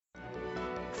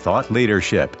thought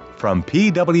leadership from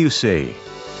PwC.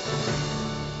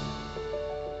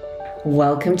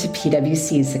 Welcome to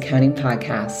PwC's Accounting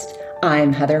Podcast.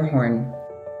 I'm Heather Horn.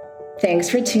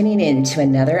 Thanks for tuning in to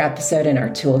another episode in our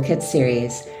Toolkit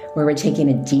series, where we're taking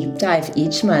a deep dive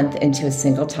each month into a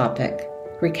single topic,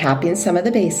 recapping some of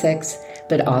the basics,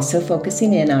 but also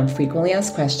focusing in on frequently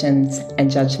asked questions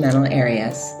and judgmental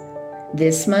areas.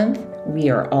 This month, we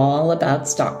are all about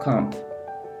stock comp.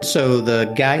 So the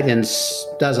guidance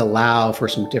does allow for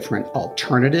some different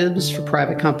alternatives for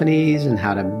private companies and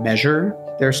how to measure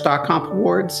their stock comp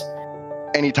awards.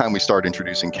 Anytime we start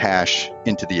introducing cash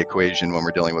into the equation when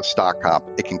we're dealing with stock comp,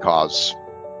 it can cause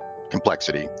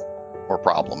complexity or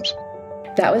problems.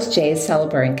 That was Jay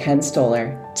Celeber and Ken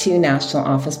Stoller, two national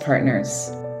office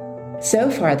partners. So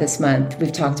far this month,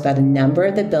 we've talked about a number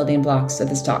of the building blocks of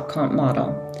the stock comp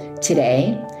model.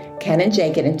 Today, Ken and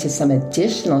Jay get into some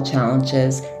additional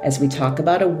challenges as we talk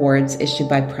about awards issued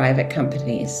by private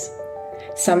companies.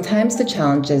 Sometimes the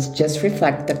challenges just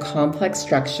reflect the complex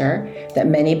structure that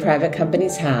many private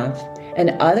companies have, and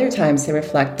other times they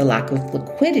reflect the lack of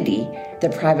liquidity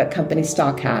that private company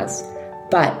stock has.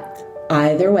 But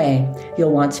either way,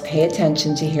 you'll want to pay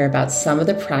attention to hear about some of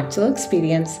the practical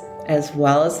expedients as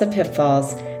well as the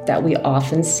pitfalls that we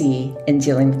often see in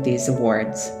dealing with these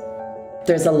awards.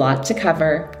 There's a lot to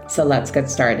cover, so let's get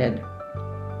started.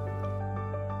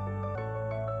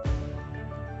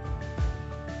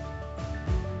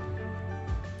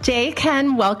 Jay,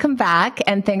 Ken, welcome back,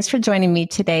 and thanks for joining me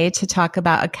today to talk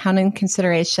about accounting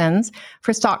considerations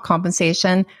for stock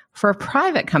compensation for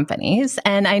private companies.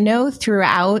 And I know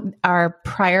throughout our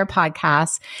prior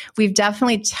podcasts, we've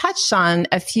definitely touched on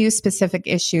a few specific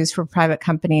issues for private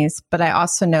companies, but I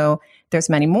also know there's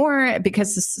many more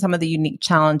because of some of the unique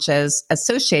challenges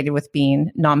associated with being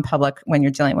non-public when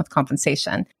you're dealing with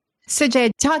compensation. So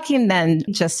Jay, talking then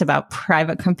just about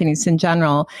private companies in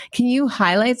general, can you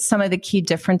highlight some of the key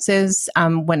differences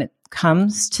when it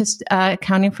comes to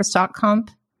accounting for stock comp?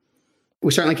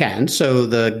 We certainly can. So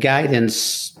the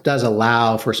guidance does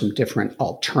allow for some different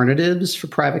alternatives for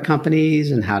private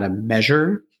companies and how to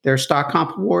measure their stock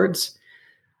comp awards.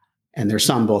 And there's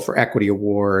some both for equity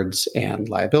awards and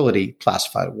liability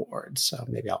classified awards. So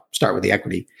maybe I'll start with the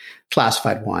equity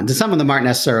classified ones. And some of them aren't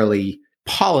necessarily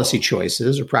policy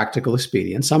choices or practical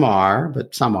expedients. Some are,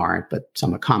 but some aren't, but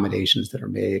some accommodations that are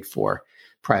made for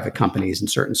private companies in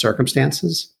certain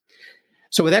circumstances.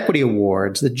 So with equity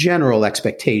awards, the general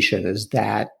expectation is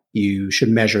that you should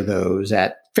measure those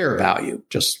at fair value,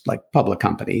 just like public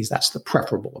companies. That's the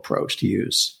preferable approach, to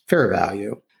use fair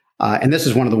value. And this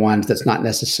is one of the ones that's not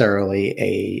necessarily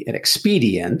an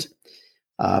expedient,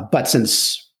 but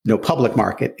since no public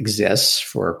market exists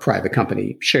for private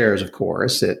company shares, of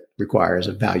course, it requires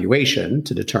a valuation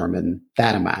to determine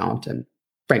that amount. And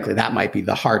frankly, that might be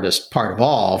the hardest part of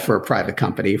all for a private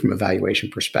company from a valuation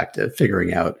perspective,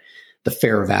 figuring out the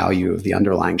fair value of the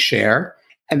underlying share.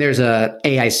 And there's a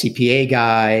AICPA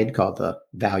guide called the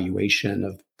Valuation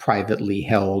of Privately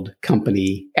Held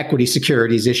Company Equity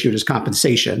Securities Issued as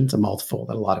Compensation. It's a mouthful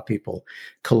that a lot of people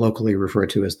colloquially refer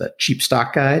to as the cheap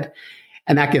stock guide.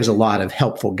 And that gives a lot of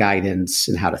helpful guidance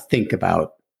in how to think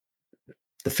about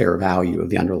the fair value of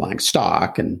the underlying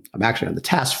stock. And I'm actually on the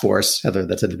task force, Heather,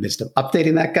 that's in the midst of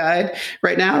updating that guide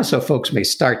right now. So folks may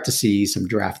start to see some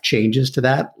draft changes to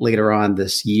that later on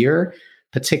this year,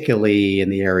 particularly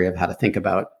in the area of how to think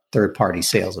about third-party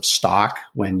sales of stock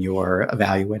when you're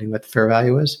evaluating what the fair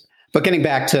value is. But getting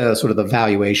back to sort of the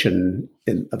valuation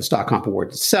of the stock comp award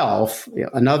itself,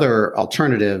 another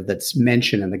alternative that's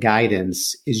mentioned in the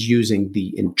guidance is using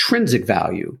the intrinsic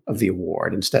value of the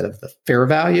award instead of the fair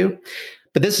value.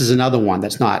 But this is another one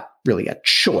that's not really a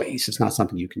choice. It's not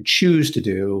something you can choose to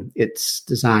do. It's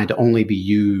designed to only be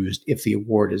used if the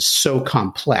award is so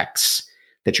complex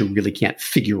that you really can't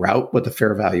figure out what the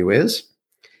fair value is.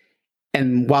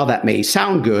 And while that may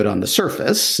sound good on the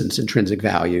surface, since intrinsic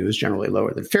value is generally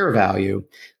lower than fair value,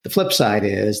 the flip side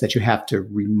is that you have to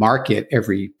remarket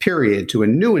every period to a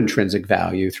new intrinsic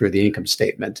value through the income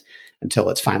statement until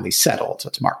it's finally settled. So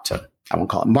it's marked to, I won't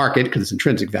call it market because it's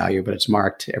intrinsic value, but it's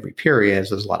marked every period.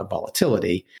 So there's a lot of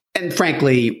volatility. And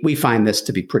frankly, we find this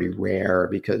to be pretty rare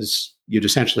because you'd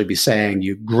essentially be saying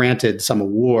you granted some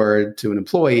award to an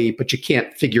employee, but you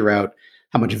can't figure out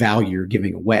how much value you're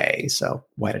giving away. So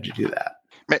why did you do that?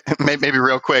 Maybe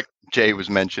real quick, Jay was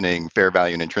mentioning fair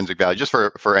value and intrinsic value. Just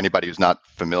for anybody who's not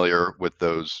familiar with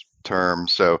those term.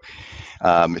 So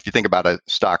if you think about a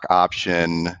stock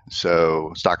option,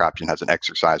 so stock option has an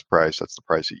exercise price. That's the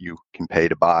price that you can pay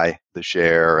to buy the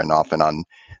share. And often on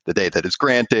the day that it's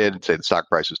granted, say the stock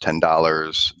price is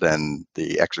 $10, then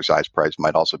the exercise price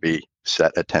might also be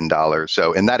set at $10.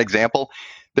 So in that example,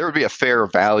 there would be a fair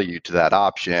value to that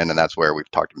option. And that's where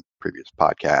we've talked in previous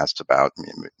podcasts about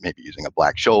maybe using a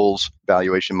Black-Scholes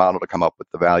valuation model to come up with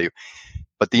the value.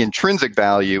 But the intrinsic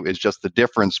value is just the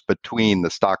difference between the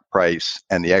stock price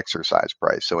and the exercise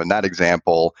price. So in that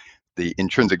example, the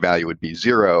intrinsic value would be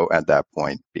zero at that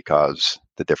point because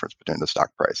the difference between the stock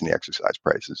price and the exercise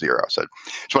price is zero. So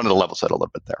just wanted to level set a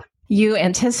little bit there. You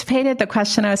anticipated the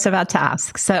question I was about to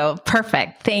ask. So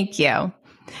perfect. Thank you.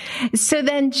 So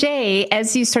then, Jay,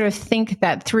 as you sort of think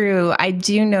that through, I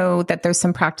do know that there's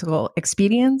some practical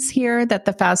expedience here that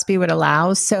the FASB would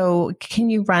allow. So can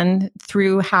you run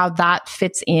through how that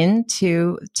fits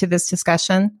into this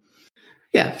discussion?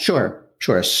 Yeah, sure.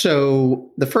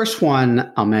 So the first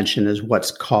one I'll mention is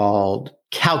what's called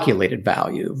calculated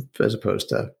value, as opposed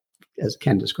to, as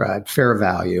Ken described, fair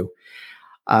value.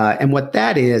 And what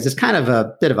that is kind of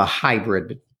a bit of a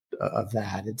hybrid of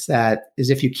that. It's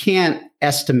if you can't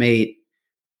estimate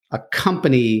a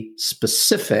company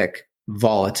specific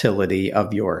volatility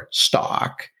of your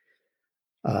stock,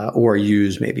 or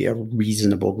use maybe a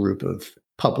reasonable group of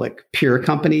public peer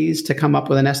companies to come up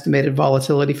with an estimated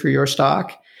volatility for your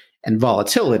stock. And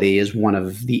volatility is one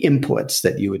of the inputs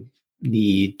that you would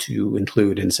need to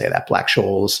include in, say, that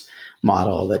Black-Scholes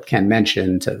model that Ken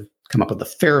mentioned to come up with the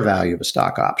fair value of a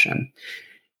stock option.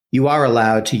 You are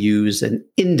allowed to use an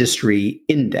industry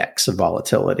index of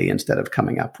volatility instead of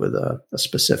coming up with a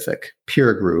specific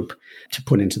peer group to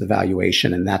put into the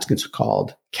valuation, and that's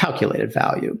called calculated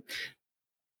value.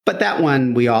 But that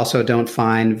one we also don't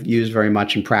find used very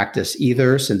much in practice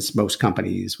either, since most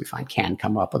companies we find can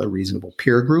come up with a reasonable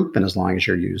peer group, and as long as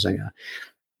you're using a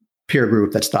peer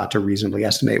group that's thought to reasonably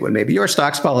estimate what maybe your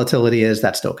stock's volatility is,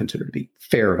 that's still considered to be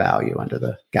fair value under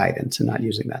the guidance and not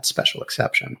using that special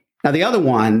exception. Now, the other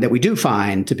one that we do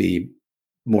find to be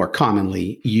more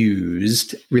commonly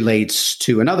used relates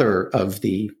to another of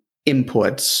the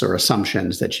inputs or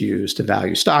assumptions that's used to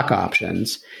value stock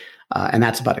options, and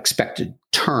that's about expected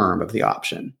term of the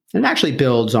option. And it actually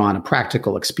builds on a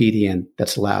practical expedient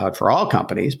that's allowed for all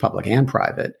companies, public and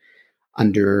private,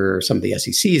 under some of the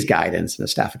SEC's guidance in the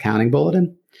staff accounting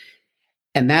bulletin.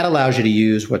 And that allows you to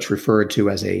use what's referred to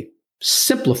as a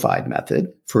simplified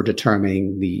method for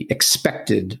determining the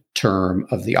expected term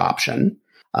of the option.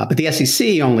 But the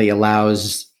SEC only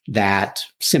allows that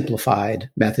simplified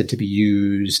method to be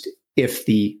used if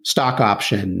the stock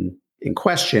option in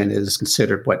question is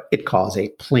considered what it calls a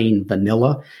plain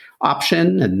vanilla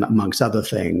option. And amongst other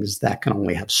things, that can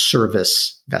only have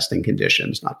service vesting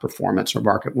conditions, not performance or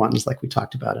market ones like we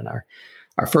talked about in our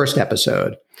first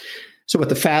episode. So what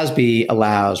the FASB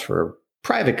allows for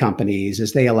private companies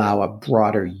is they allow a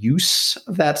broader use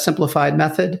of that simplified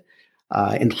method,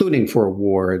 including for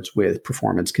awards with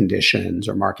performance conditions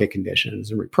or market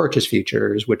conditions and repurchase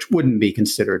features, which wouldn't be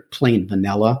considered plain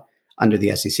vanilla under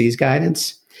the SEC's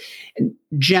guidance. And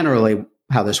generally,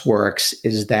 how this works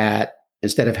is that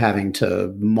instead of having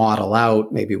to model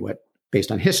out maybe what,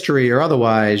 based on history or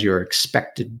otherwise, your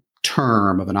expected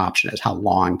term of an option is, how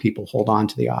long people hold on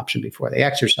to the option before they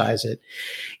exercise it,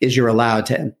 is you're allowed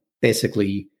to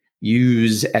basically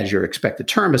use as your expected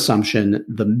term assumption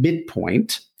the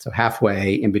midpoint, so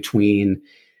halfway in between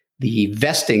the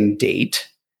vesting date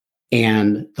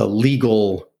and the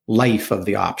legal life of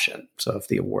the option. So if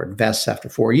the award vests after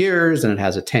 4 years and it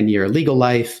has a 10-year legal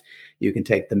life, you can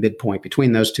take the midpoint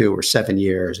between those two, or 7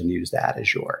 years, and use that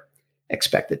as your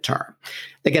expected term.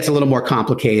 It gets a little more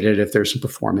complicated if there's some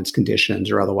performance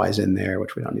conditions or otherwise in there,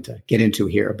 which we don't need to get into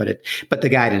here. But the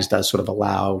guidance does sort of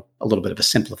allow a little bit of a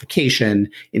simplification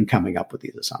in coming up with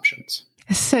these assumptions.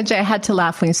 So, Jay, I had to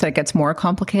laugh when you said it gets more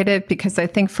complicated, because I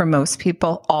think for most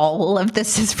people, all of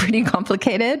this is pretty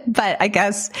complicated, but I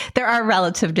guess there are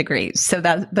relative degrees. So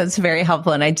that's very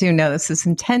helpful. And I do know this is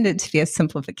intended to be a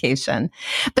simplification.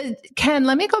 But Ken,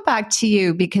 let me go back to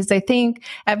you, because I think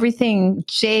everything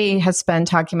Jay has been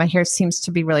talking about here seems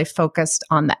to be really focused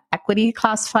on the equity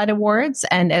classified awards.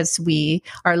 And as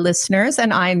our listeners,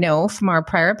 and I know from our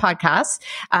prior podcasts,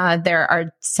 there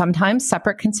are sometimes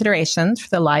separate considerations for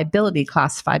the liability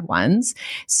classified ones.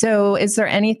 So is there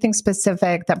anything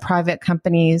specific that private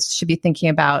companies should be thinking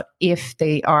about if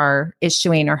they are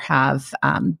issuing or have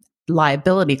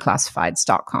liability classified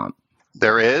stock comp?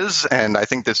 There is, and I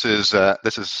think this is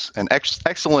an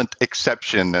excellent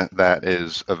exception that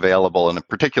is available, and in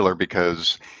particular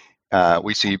because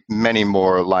We see many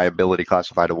more liability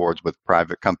classified awards with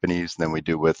private companies than we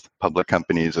do with public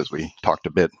companies, as we talked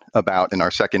a bit about in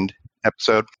our second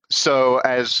episode. So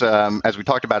as we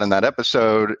talked about in that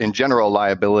episode, in general,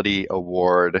 liability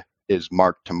award is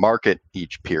marked to market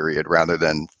each period rather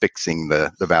than fixing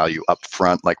the value up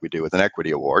front like we do with an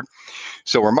equity award.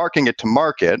 So we're marking it to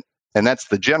market, and that's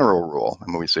the general rule.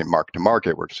 And when we say mark to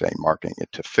market, we're saying marking it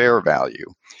to fair value.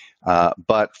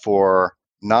 But for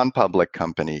non-public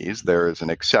companies, there is an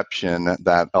exception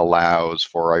that allows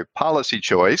for a policy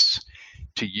choice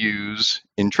to use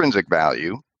intrinsic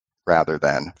value rather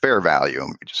than fair value. And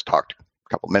we just talked a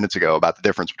couple minutes ago about the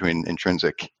difference between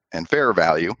intrinsic and fair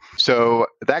value. So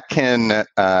that can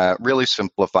really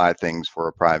simplify things for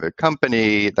a private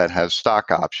company that has stock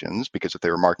options, because if they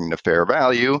were marking to fair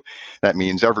value, that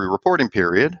means every reporting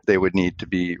period, they would need to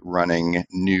be running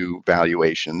new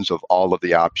valuations of all of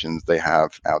the options they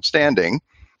have outstanding.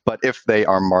 But if they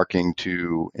are marking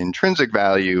to intrinsic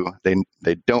value,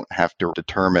 they don't have to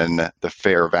determine the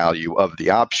fair value of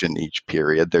the option each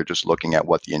period. They're just looking at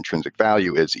what the intrinsic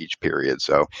value is each period.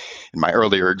 So in my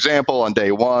earlier example, on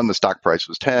day one, the stock price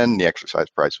was 10, the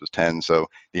exercise price was 10. So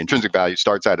the intrinsic value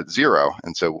starts out at 0.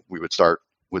 And so we would start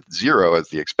with 0 as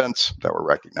the expense that we're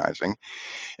recognizing.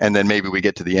 And then maybe we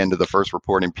get to the end of the first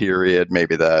reporting period,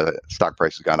 maybe the stock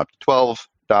price has gone up to $12.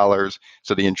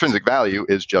 So the intrinsic value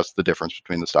is just the difference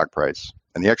between the stock price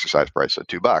and the exercise price at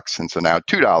 $2. And so now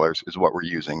 $2 is what we're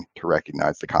using to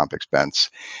recognize the comp expense,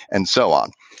 and so on.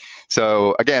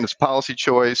 So again, it's policy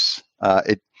choice.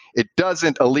 It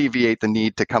doesn't alleviate the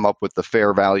need to come up with the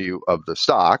fair value of the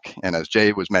stock. And as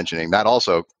Jay was mentioning, that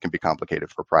also can be complicated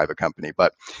for a private company,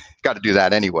 but got to do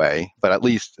that anyway. But at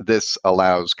least this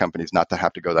allows companies not to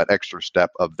have to go that extra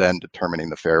step of then determining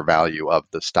the fair value of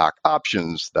the stock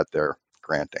options that they're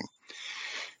granting.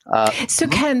 So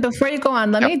Ken, before you go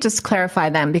on, let me just clarify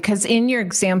them, because in your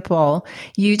example,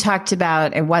 you talked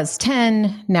about it was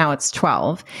 10, now it's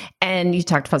 12, and you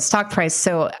talked about stock price.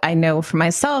 So I know for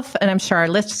myself, and I'm sure our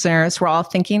listeners were all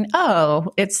thinking,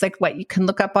 oh, it's like what you can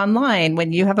look up online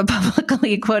when you have a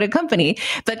publicly quoted company.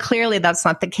 But clearly that's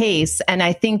not the case. And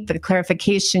I think the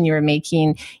clarification you were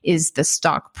making is the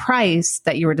stock price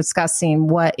that you were discussing,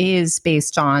 what is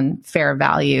based on fair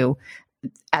value.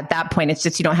 At that point, it's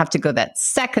just you don't have to go that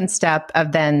second step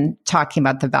of then talking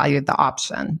about the value of the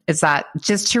option. Is that,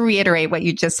 just to reiterate what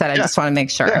you just said? I just want to make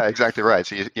sure. Yeah, exactly right.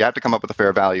 So you have to come up with a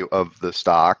fair value of the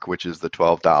stock, which is the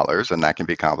 $12, and that can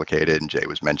be complicated. And Jay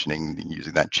was mentioning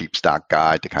using that cheap stock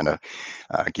guide to kind of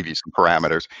give you some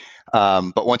parameters.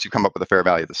 But once you come up with a fair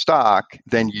value of the stock,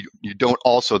 then you don't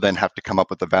also then have to come up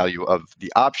with the value of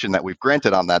the option that we've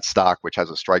granted on that stock, which has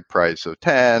a strike price of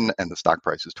 10 and the stock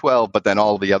price is 12, but then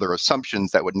all the other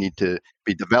assumptions that would need to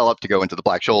be developed to go into the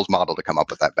Black-Scholes model to come up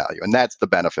with that value. And that's the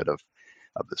benefit of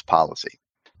this policy.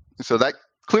 So that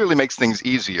clearly makes things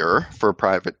easier for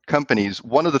private companies.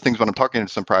 One of the things when I'm talking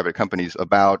to some private companies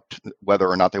about whether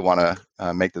or not they want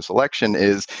to make this election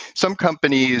is some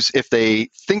companies, if they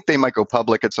think they might go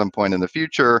public at some point in the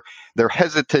future, they're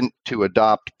hesitant to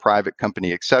adopt private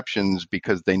company exceptions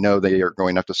because they know they are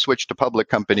going to have to switch to public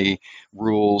company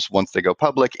rules once they go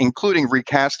public, including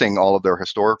recasting all of their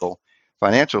historical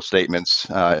financial statements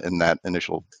in that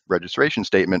initial registration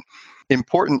statement.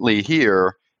 Importantly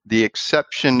here, the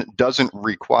exception doesn't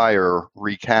require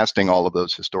recasting all of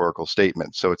those historical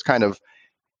statements. So it's kind of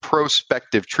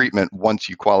prospective treatment once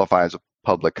you qualify as a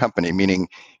public company, meaning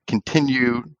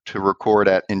continue to record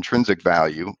at intrinsic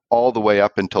value all the way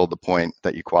up until the point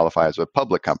that you qualify as a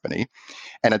public company.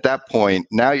 And at that point,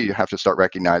 now you have to start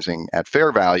recognizing at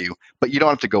fair value, but you don't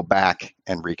have to go back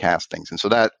and recast things. And so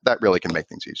that really can make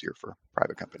things easier for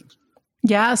private companies.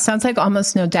 Yeah, sounds like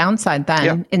almost no downside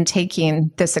then in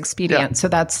taking this expedient. So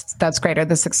that's great, or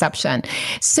this exception.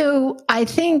 So I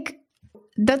think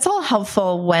that's all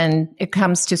helpful when it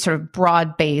comes to sort of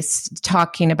broad-based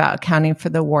talking about accounting for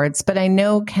the awards. But I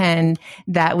know, Ken,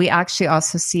 that we actually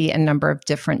also see a number of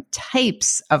different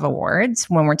types of awards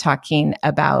when we're talking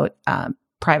about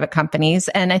private companies.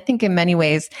 And I think in many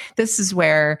ways, this is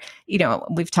where,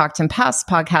 we've talked in past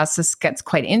podcasts, this gets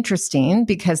quite interesting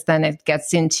because then it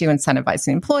gets into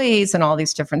incentivizing employees and all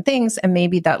these different things. And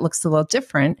maybe that looks a little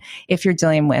different if you're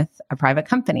dealing with a private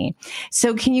company.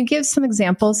 So can you give some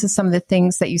examples of some of the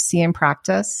things that you see in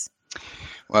practice?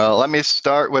 Well, let me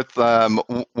start with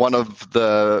one of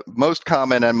the most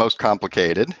common and most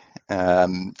complicated,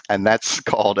 and that's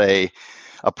called a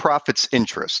profits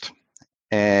interest.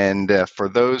 And for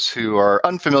those who are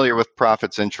unfamiliar with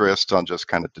profits interest, I'll just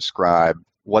kind of describe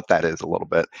what that is a little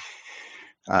bit.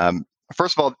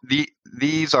 First of all,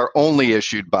 these are only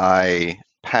issued by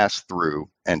pass-through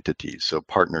entities, so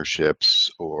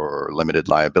partnerships or limited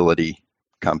liability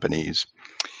companies.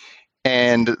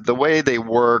 And the way they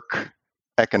work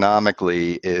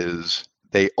economically is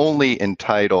they only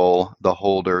entitle the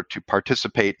holder to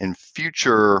participate in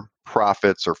future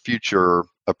profits or future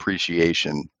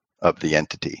appreciation of the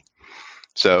entity.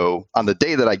 So on the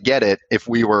day that I get it, if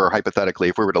we were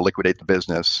to liquidate the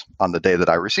business on the day that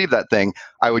I receive that thing,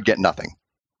 I would get nothing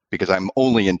because I'm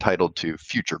only entitled to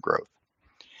future growth.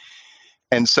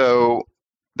 And so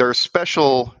there are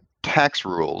special tax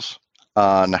rules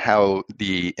on how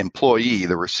the employee,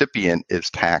 the recipient, is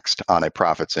taxed on a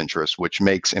profits interest, which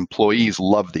makes employees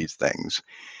love these things.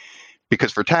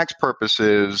 Because for tax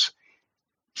purposes,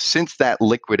 since that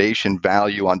liquidation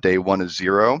value on day one is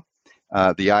zero,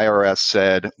 the IRS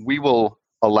said, we will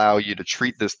allow you to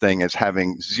treat this thing as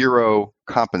having zero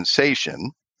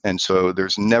compensation. And so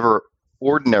there's never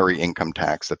ordinary income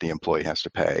tax that the employee has to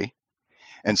pay.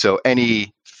 And so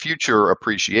any future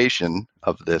appreciation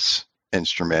of this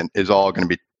instrument is all going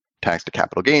to be taxed to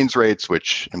capital gains rates,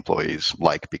 which employees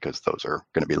like because those are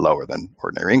going to be lower than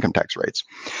ordinary income tax rates.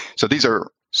 So these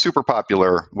are super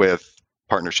popular with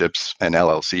partnerships and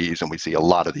LLCs, and we see a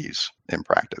lot of these in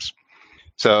practice.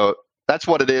 So that's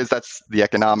what it is. That's the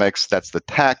economics. That's the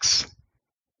tax.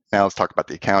 Now let's talk about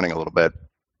the accounting a little bit.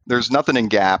 There's nothing in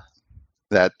GAAP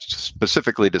that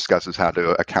specifically discusses how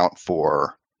to account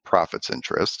for profits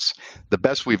interests. The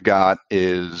best we've got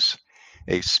is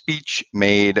a speech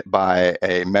made by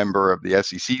a member of the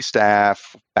SEC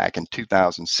staff back in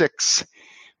 2006,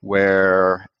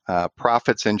 where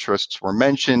profits interests were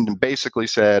mentioned and basically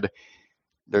said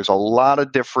there's a lot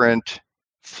of different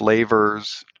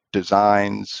flavors,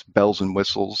 designs, bells and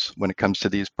whistles when it comes to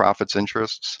these profits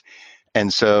interests.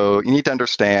 And so you need to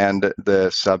understand the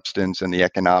substance and the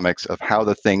economics of how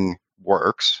the thing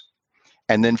works,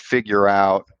 and then figure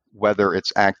out whether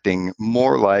it's acting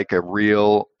more like a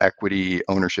real equity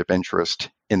ownership interest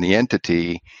in the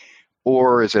entity,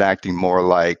 or is it acting more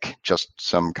like just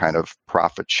some kind of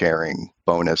profit sharing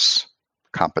bonus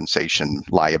compensation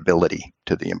liability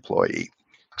to the employee.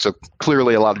 So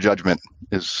clearly a lot of judgment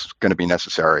is going to be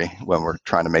necessary when we're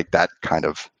trying to make that kind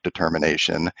of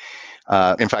determination.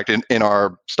 In fact, in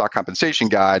our stock compensation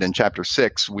guide in Chapter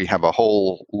 6, we have a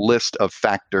whole list of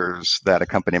factors that a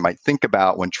company might think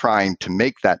about when trying to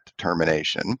make that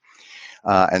determination.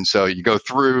 And so you go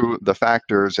through the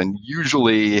factors, and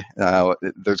usually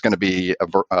there's going to be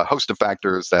a host of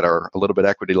factors that are a little bit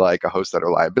equity-like, a host that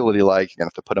are liability-like. You're going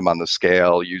to have to put them on the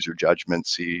scale, use your judgment,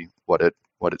 see what it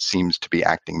seems to be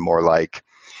acting more like.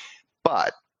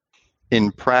 But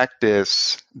in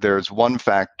practice, there's one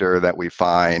factor that we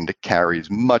find carries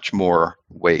much more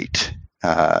weight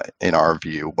in our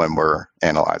view when we're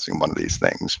analyzing one of these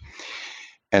things.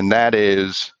 And that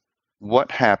is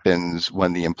what happens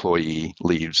when the employee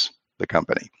leaves the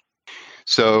company.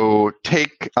 So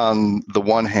take on the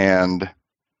one hand,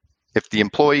 if the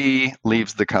employee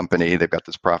leaves the company, they've got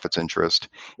this profits interest.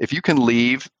 If you can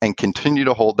leave and continue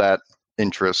to hold that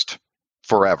interest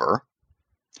forever,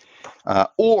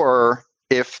 or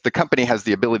if the company has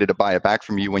the ability to buy it back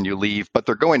from you when you leave, but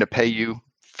they're going to pay you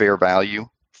fair value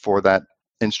for that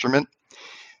instrument,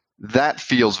 that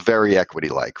feels very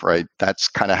equity-like, right? That's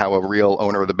kind of how a real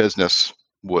owner of the business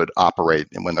would operate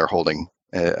when they're holding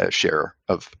a share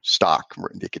of stock.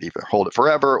 They could either hold it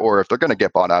forever, or if they're going to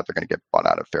get bought out, they're going to get bought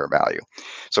out at fair value.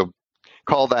 So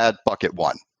call that bucket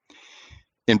one.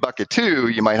 In bucket two,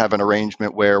 you might have an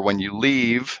arrangement where when you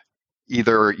leave,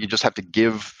 either you just have to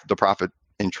give the profit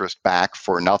interest back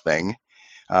for nothing,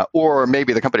 or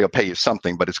maybe the company will pay you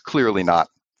something, but it's clearly not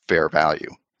fair value.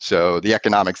 So the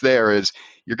economics there is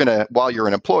you're going to, while you're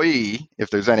an employee, if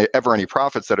there's ever any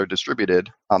profits that are distributed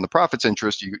on the profits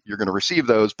interest, you're going to receive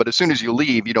those. But as soon as you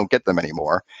leave, you don't get them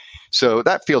anymore. So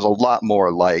that feels a lot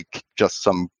more like just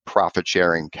some profit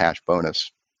sharing cash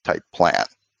bonus type plan.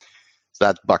 So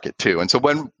that's bucket two. And so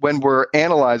when we're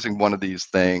analyzing one of these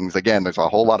things, again, there's a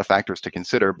whole lot of factors to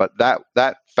consider, but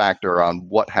that factor on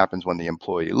what happens when the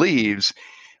employee leaves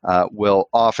will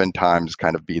oftentimes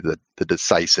kind of be the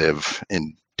decisive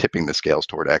in tipping the scales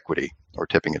toward equity or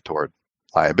tipping it toward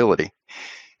liability.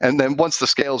 And then once the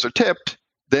scales are tipped,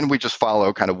 then we just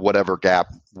follow kind of whatever GAAP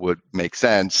would make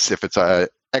sense. If it's a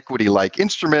equity-like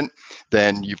instrument,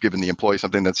 then you've given the employee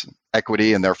something that's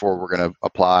equity, and therefore we're going to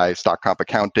apply stock comp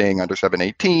accounting under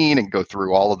 718 and go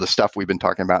through all of the stuff we've been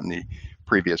talking about in the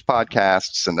previous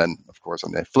podcasts. And then, of course,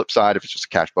 on the flip side, if it's just a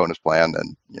cash bonus plan,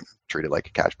 then treat it like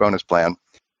a cash bonus plan.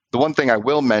 The one thing I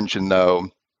will mention, though,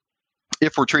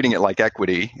 if we're treating it like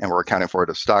equity and we're accounting for it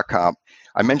as stock comp,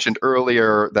 I mentioned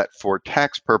earlier that for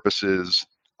tax purposes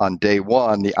on day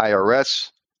one, the IRS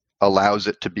allows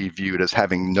it to be viewed as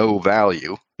having no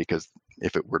value, because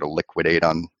if it were to liquidate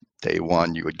on day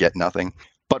one, you would get nothing.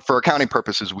 But for accounting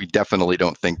purposes, we definitely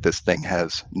don't think this thing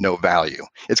has no value.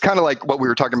 It's kind of like what we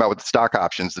were talking about with the stock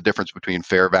options, the difference between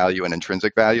fair value and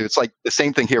intrinsic value. It's like the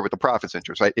same thing here with the profits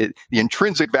interest, right? The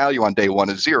intrinsic value on day one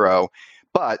is zero,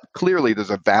 but clearly there's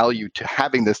a value to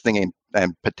having this thing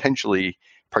and potentially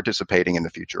participating in the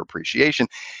future appreciation.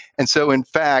 And so, in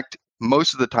fact,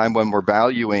 most of the time when we're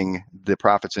valuing the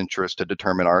profits interest to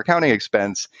determine our accounting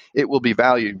expense, it will be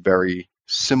valued very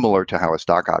similar to how a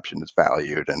stock option is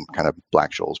valued, and kind of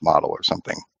Black-Scholes model or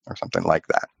something like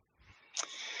that.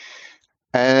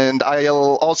 And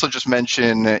I'll also just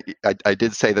mention, I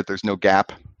did say that there's no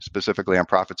gap specifically on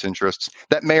profits interests.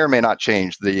 That may or may not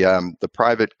change. The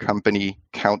Private Company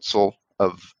Council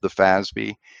of the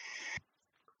FASB,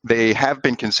 they have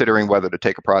been considering whether to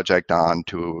take a project on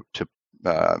to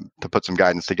put some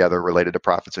guidance together related to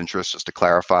profits interest, just to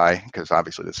clarify, because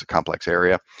obviously this is a complex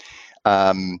area.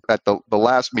 At the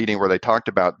last meeting where they talked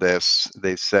about this,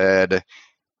 they said,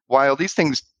 while these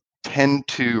things tend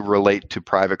to relate to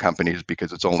private companies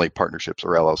because it's only partnerships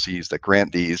or LLCs that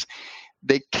grant these,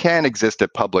 they can exist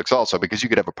at publics also, because you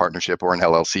could have a partnership or an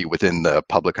LLC within the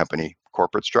public company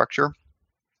corporate structure.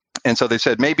 And so they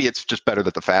said maybe it's just better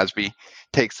that the FASB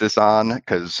takes this on,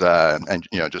 because and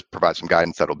just provide some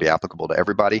guidance that'll be applicable to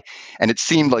everybody. And it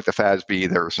seemed like the FASB,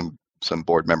 there were some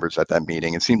board members at that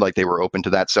meeting. It seemed like they were open to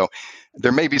that. So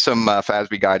there may be some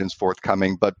FASB guidance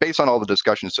forthcoming, but based on all the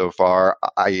discussion so far,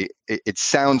 it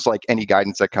sounds like any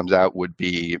guidance that comes out would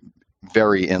be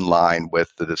very in line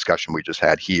with the discussion we just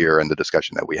had here and the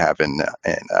discussion that we have in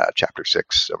Chapter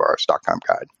 6 of our Stock Comp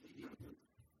Guide.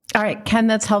 All right, Ken,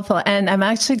 that's helpful. And I'm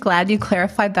actually glad you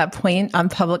clarified that point on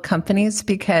public companies,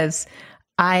 because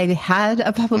I had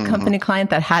a public company client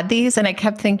that had these, and I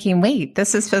kept thinking, wait,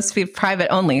 this is supposed to be private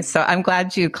only. So I'm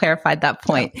glad you clarified that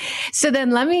point. Yeah. So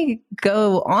then let me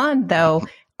go on, though.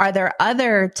 Are there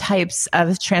other types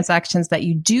of transactions that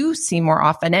you do see more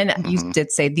often? And you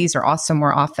did say these are also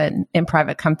more often in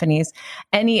private companies.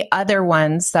 Any other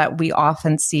ones that we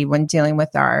often see when dealing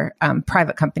with our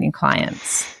private company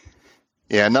clients?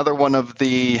 Yeah, another one of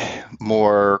the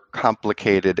more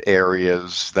complicated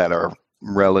areas that are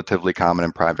relatively common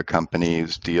in private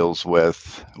companies deals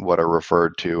with what are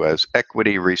referred to as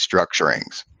equity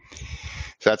restructurings.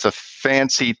 So that's a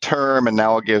fancy term, and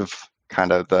now I'll give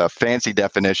kind of the fancy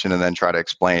definition and then try to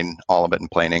explain all of it in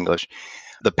plain English.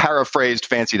 The paraphrased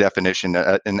fancy definition,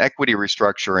 an equity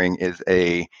restructuring is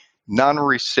a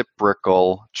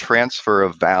non-reciprocal transfer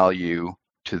of value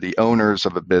to the owners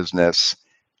of a business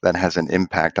that has an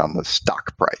impact on the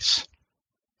stock price.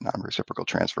 Non-reciprocal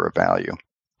transfer of value.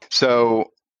 So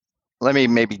let me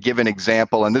maybe give an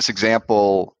example, and this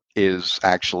example is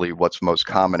actually what's most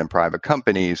common in private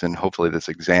companies, and hopefully this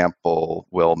example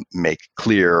will make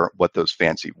clear what those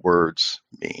fancy words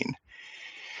mean.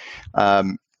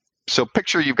 So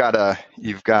picture you've got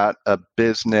a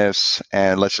business,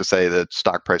 and let's just say the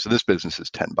stock price of this business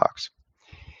is $10.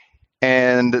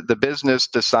 And the business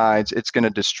decides it's going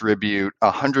to distribute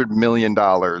 $100 million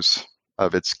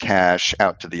of its cash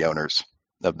out to the owners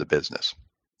of the business.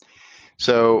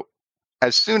 So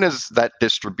as soon as that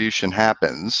distribution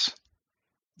happens,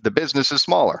 the business is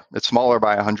smaller. It's smaller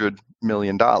by $100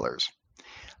 million.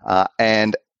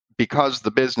 And because the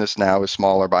business now is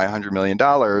smaller by $100 million,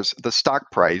 the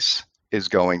stock price is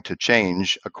going to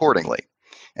change accordingly.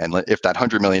 And if that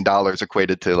 $100 million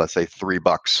equated to, let's say,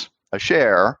 $3 a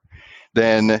share,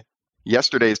 then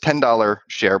yesterday's $10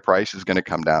 share price is going to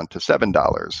come down to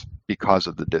 $7 because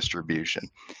of the distribution.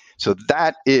 So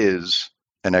that is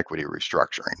an equity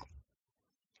restructuring.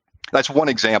 That's one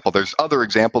example. There's other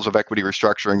examples of equity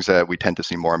restructurings that we tend to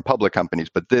see more in public companies,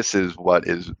 but this is what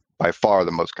is by far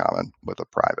the most common with a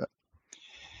private.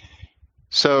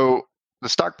 So the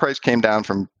stock price came down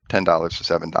from $10 to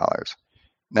 $7.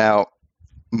 Now,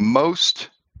 most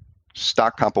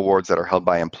stock comp awards that are held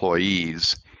by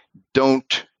employees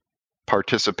don't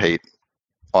participate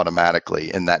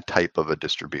automatically in that type of a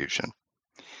distribution.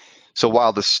 So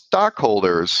while the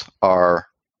stockholders are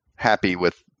happy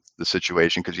with the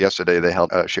situation, because yesterday they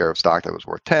held a share of stock that was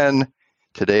worth 10,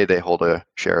 today they hold a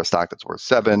share of stock that's worth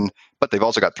 7, but they've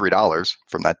also got $3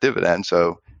 from that dividend,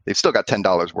 so they've still got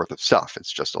 $10 worth of stuff.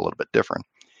 It's just a little bit different.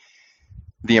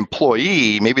 The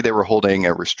employee, maybe they were holding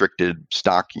a restricted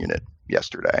stock unit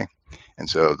yesterday, and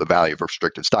so the value of a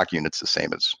restricted stock unit is the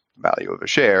same as the value of a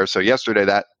share. So yesterday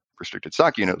that restricted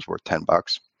stock unit was worth $10.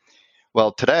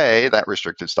 Well, today that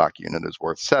restricted stock unit is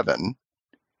worth 7,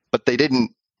 but they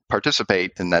didn't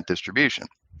participate in that distribution.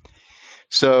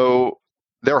 So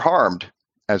they're harmed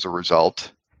as a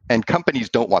result, and companies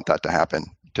don't want that to happen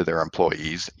to their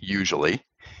employees, usually.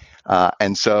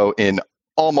 And so in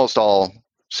almost all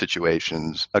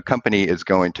situations, a company is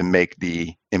going to make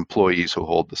the employees who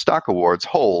hold the stock awards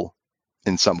whole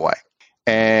in some way.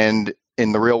 And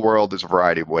in the real world, there's a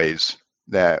variety of ways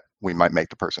that we might make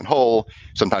the person whole.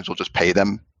 Sometimes we'll just pay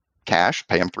them cash,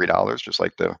 pay them $3, just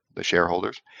like the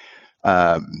shareholders.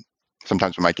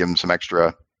 Sometimes we might give them some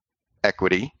extra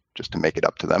equity just to make it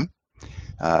up to them.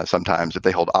 Sometimes if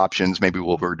they hold options, maybe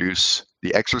we'll reduce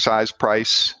the exercise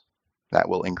price. That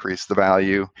will increase the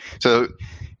value. So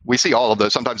we see all of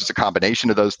those. Sometimes it's a combination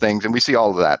of those things, and we see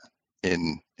all of that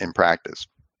in practice.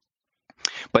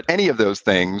 But any of those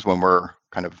things, when we're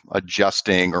kind of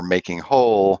adjusting or making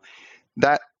whole,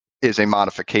 that is a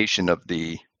modification of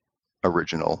the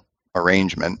original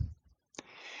arrangement.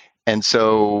 And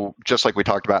so just like we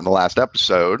talked about in the last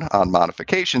episode on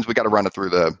modifications, we got to run it through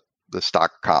the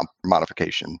stock comp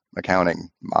modification accounting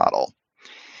model.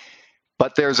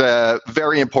 But there's a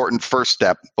very important first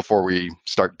step before we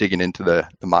start digging into the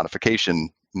modification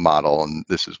model, and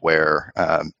this is where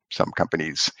some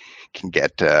companies can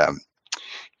get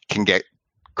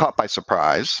caught by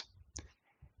surprise.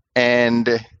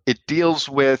 And it deals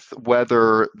with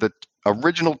whether the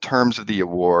original terms of the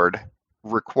award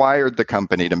required the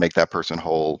company to make that person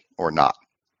whole or not.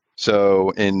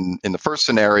 So in the first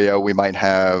scenario, we might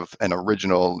have an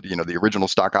original, the original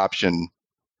stock option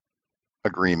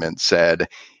agreement said,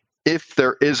 if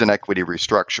there is an equity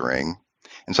restructuring,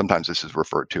 and sometimes this is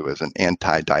referred to as an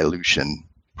anti-dilution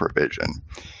provision.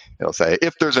 It'll say,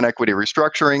 if there's an equity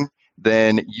restructuring,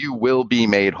 then you will be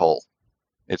made whole.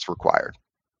 It's required.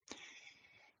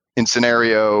 In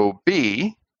scenario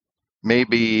B,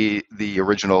 maybe the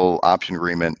original option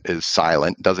agreement is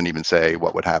silent, doesn't even say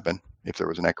what would happen if there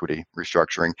was an equity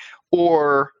restructuring,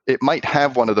 or it might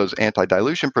have one of those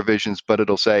anti-dilution provisions, but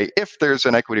it'll say, if there's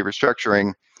an equity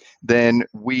restructuring, then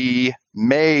we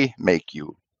may make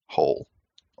you whole,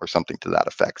 or something to that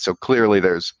effect. So clearly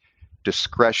there's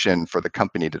discretion for the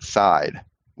company to decide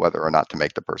whether or not to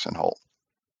make the person whole.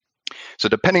 So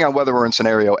depending on whether we're in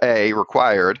scenario A,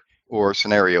 required, or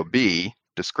scenario B,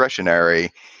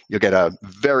 discretionary, you'll get a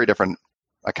very different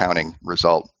accounting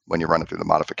result when you run it through the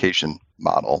modification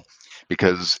model.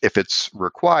 Because if it's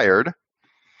required,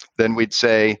 then we'd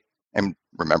say, and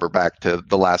remember back to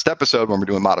the last episode when we're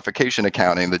doing modification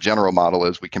accounting, the general model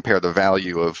is we compare the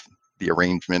value of the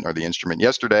arrangement or the instrument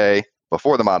yesterday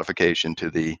before the modification to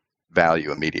the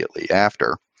value immediately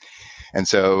after. And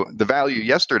so the value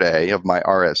yesterday of my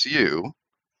RSU,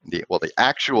 the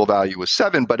actual value was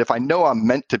 7, but if I know I'm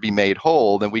meant to be made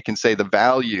whole, then we can say the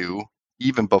value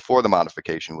even before the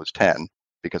modification was 10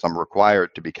 because I'm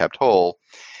required to be kept whole.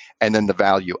 And then the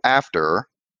value after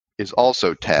is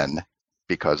also 10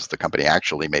 because the company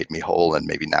actually made me whole, and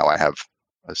maybe now I have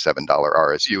a $7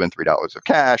 RSU and $3 of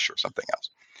cash or something else.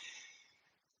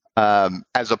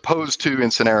 As opposed to in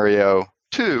scenario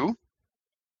 2,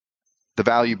 the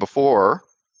value before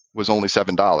was only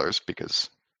 $7 because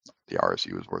the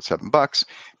RSU is worth $7,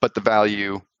 but the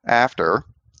value after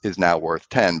is now worth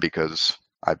 10 because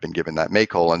I've been given that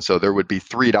make whole. And so there would be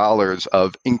 $3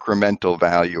 of incremental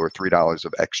value or $3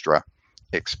 of extra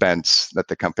expense that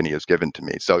the company has given to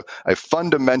me. So a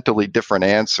fundamentally different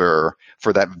answer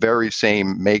for that very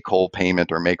same make whole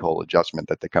payment or make whole adjustment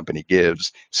that the company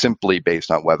gives, simply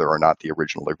based on whether or not the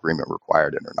original agreement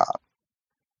required it or not.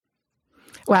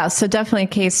 Wow. So definitely a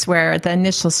case where the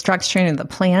initial structuring of the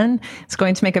plan is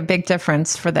going to make a big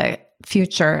difference for the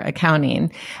future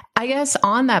accounting. I guess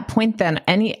on that point then,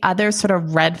 any other sort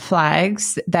of red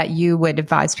flags that you would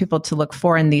advise people to look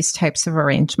for in these types of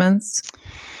arrangements?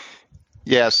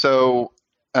 Yeah. So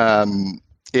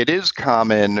it is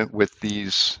common with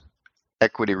these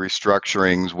equity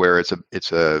restructurings where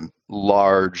it's a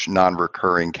large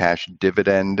non-recurring cash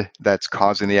dividend that's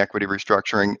causing the equity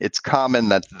restructuring. It's common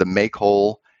that the make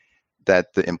whole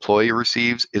that the employee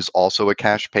receives is also a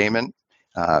cash payment.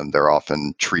 They're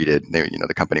often treated,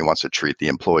 the company wants to treat the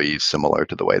employees similar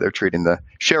to the way they're treating the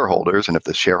shareholders. And if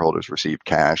the shareholders receive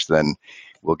cash, then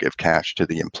we'll give cash to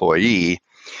the employee.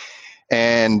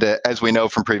 And as we know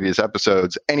from previous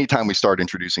episodes, anytime we start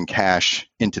introducing cash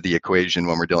into the equation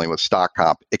when we're dealing with stock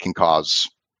comp, it can cause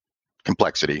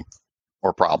complexity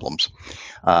or problems.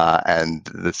 And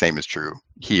the same is true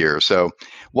here. So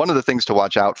one of the things to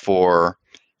watch out for,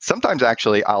 sometimes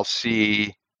actually I'll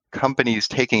see companies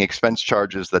taking expense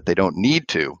charges that they don't need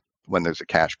to when there's a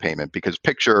cash payment. Because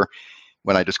picture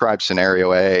when I describe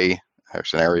scenario A or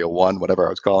scenario 1, whatever I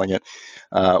was calling it,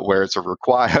 where it's a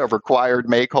required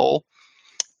make whole.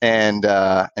 And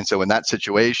so in that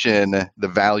situation, the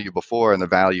value before and the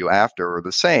value after are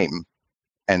the same.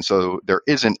 And so there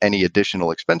isn't any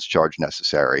additional expense charge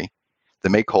necessary. The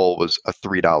make-whole was a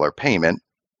 $3 payment,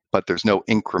 but there's no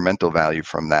incremental value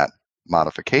from that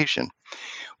modification.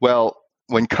 Well,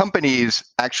 when companies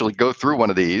actually go through one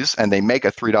of these and they make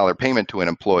a $3 payment to an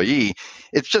employee,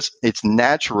 it's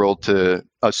natural to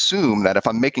assume that if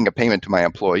I'm making a payment to my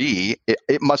employee,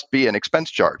 it must be an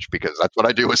expense charge, because that's what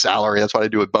I do with salary, that's what I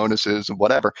do with bonuses and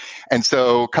whatever. And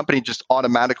so company just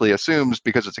automatically assumes,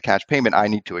 because it's a cash payment, I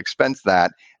need to expense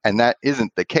that. And that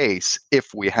isn't the case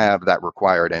if we have that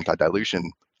required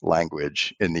anti-dilution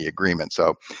language in the agreement.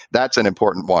 So that's an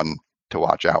important one to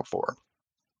watch out for.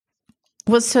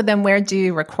 Well, so then where do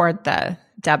you record the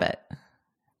debit?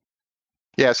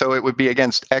 Yeah, so it would be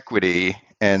against equity,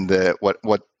 and what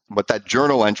that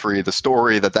journal entry, the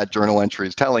story that journal entry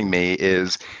is telling me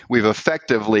is we've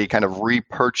effectively kind of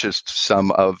repurchased some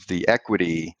of the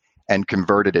equity and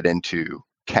converted it into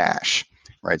cash,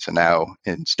 right? So now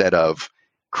instead of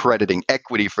crediting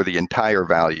equity for the entire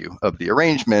value of the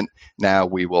arrangement, now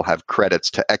we will have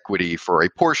credits to equity for a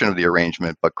portion of the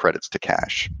arrangement, but credits to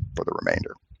cash for the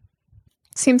remainder.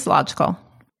 Seems logical.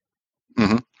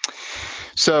 Mm-hmm.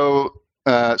 So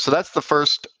that's the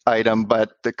first item,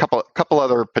 but a couple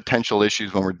other potential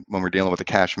issues when we're dealing with a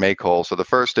cash make-whole. So the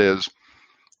first is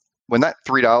when that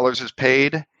 $3 is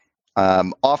paid,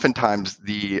 oftentimes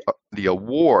the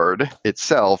award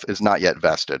itself is not yet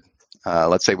vested.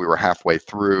 Let's say we were halfway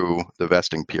through the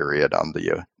vesting period on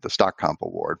the stock comp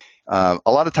award. A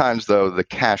lot of times, though, the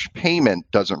cash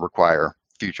payment doesn't require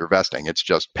future vesting. It's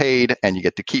just paid, and you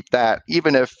get to keep that,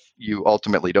 even if you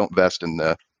ultimately don't vest in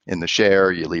the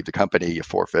share. You leave the company, you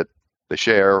forfeit the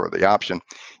share or the option.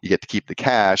 You get to keep the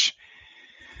cash.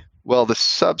 Well, the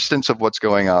substance of what's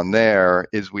going on there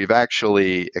is we've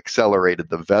actually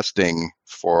accelerated the vesting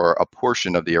for a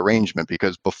portion of the arrangement,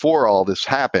 because before all this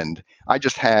happened, I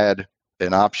just had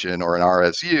an option or an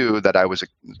RSU that I was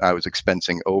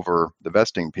expensing over the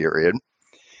vesting period.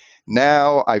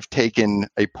 Now I've taken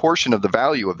a portion of the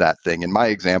value of that thing. In my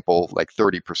example, like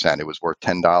 30%, it was worth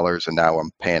 $10, and now I'm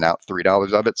paying out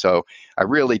 $3 of it. So I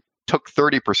really took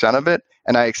 30% of it,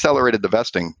 and I accelerated the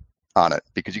vesting on it,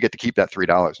 because you get to keep that $3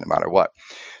 no matter what.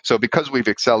 So because we've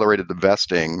accelerated the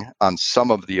vesting on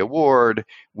some of the award,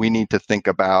 we need to think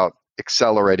about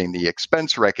accelerating the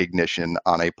expense recognition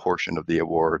on a portion of the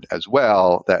award as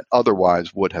well that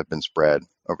otherwise would have been spread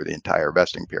over the entire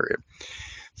vesting period.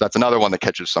 So that's another one that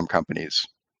catches some companies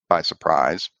by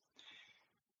surprise.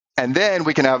 And then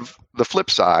we can have the flip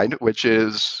side, which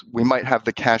is we might have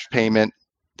the cash payment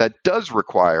that does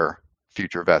require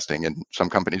future vesting. And some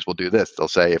companies will do this. They'll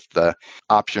say if the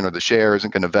option or the share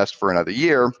isn't going to vest for another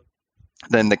year,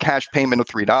 then the cash payment of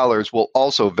 $3 will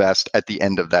also vest at the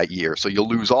end of that year. So you'll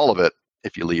lose all of it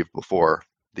if you leave before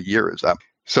the year is up.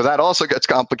 So that also gets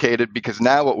complicated, because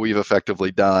now what we've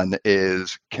effectively done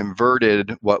is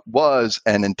converted what was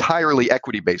an entirely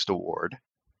equity-based award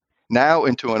now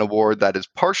into an award that is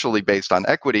partially based on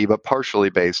equity, but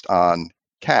partially based on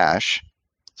cash.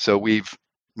 So we've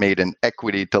made an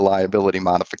equity to liability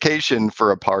modification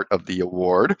for a part of the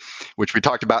award, which we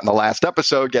talked about in the last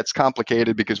episode. Gets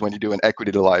complicated because when you do an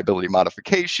equity to liability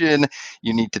modification,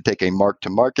 you need to take a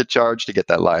mark-to-market charge to get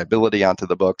that liability onto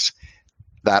the books.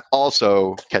 That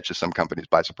also catches some companies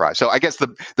by surprise. So I guess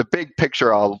the big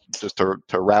picture, I'll just to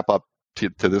wrap up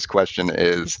to this question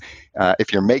is,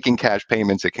 if you're making cash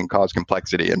payments, it can cause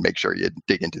complexity, and make sure you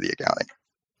dig into the accounting.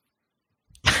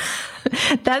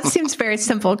 That seems very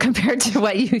simple compared to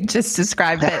what you just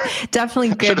described, but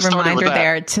definitely good reminder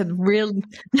there to really,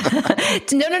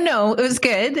 no, it was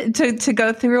good to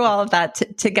go through all of that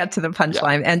to get to the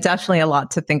punchline, and definitely a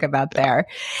lot to think about there.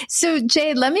 So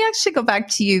Jay, let me actually go back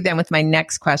to you then with my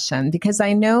next question, because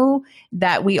I know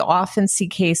that we often see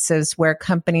cases where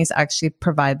companies actually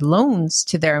provide loans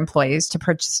to their employees to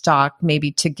purchase stock,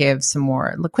 maybe to give some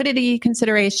more liquidity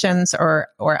considerations or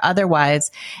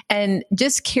otherwise. And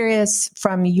just curious,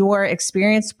 from your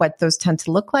experience, what those tend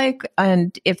to look like,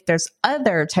 and if there's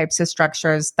other types of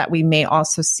structures that we may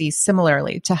also see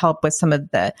similarly to help with some of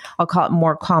the, I'll call it,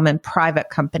 more common private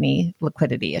company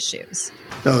liquidity issues.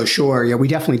 Oh, sure. Yeah, we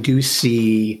definitely do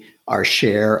see our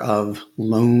share of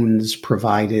loans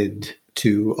provided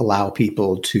to allow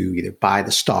people to either buy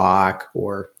the stock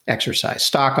or exercise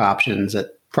stock options at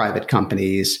private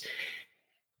companies.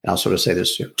 And I'll sort of say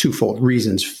there's twofold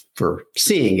reasons for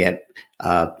seeing it.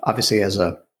 Obviously,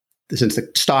 since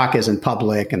the stock isn't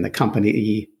public and the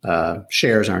company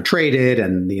shares aren't traded,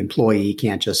 and the employee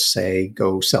can't just say,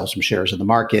 go sell some shares in the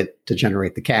market to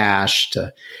generate the cash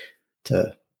to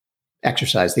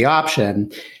exercise the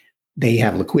option, they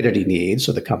have liquidity needs.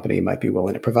 So the company might be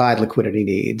willing to provide liquidity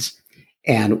needs.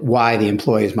 And why the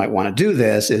employees might want to do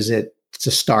this is it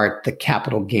to start the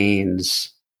capital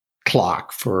gains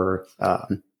clock for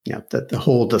to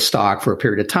hold the stock for a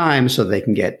period of time so they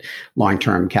can get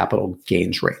long-term capital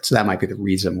gains rates. So that might be the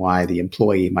reason why the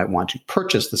employee might want to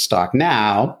purchase the stock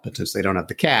now, because they don't have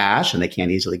the cash and they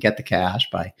can't easily get the cash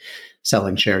by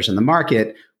selling shares in the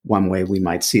market. One way we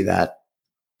might see that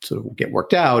sort of get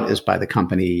worked out is by the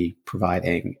company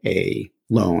providing a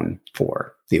loan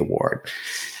for the award.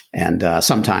 And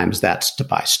sometimes that's to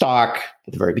buy stock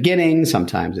at the very beginning.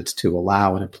 Sometimes it's to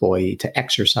allow an employee to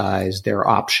exercise their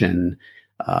option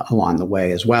along the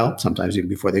way as well. Sometimes even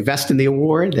before they vest in the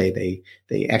award, they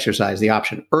exercise the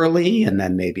option early, and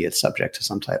then maybe it's subject to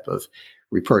some type of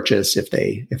repurchase if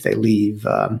they leave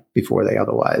before they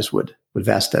otherwise would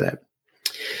vest in it.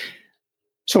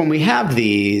 So when we have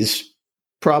these,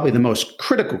 probably the most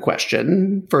critical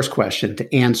question, first question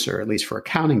to answer, at least for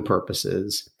accounting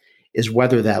purposes, is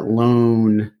whether that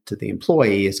loan to the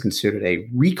employee is considered a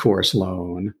recourse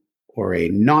loan or a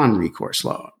non-recourse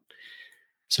loan.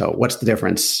 So what's the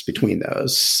difference between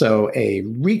those? So a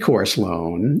recourse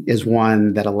loan is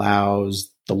one that allows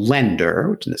the lender,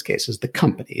 which in this case is the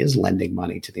company, is lending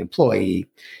money to the employee,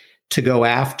 to go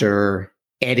after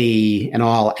any and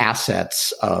all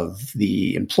assets of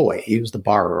the employee, who's the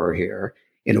borrower here,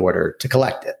 in order to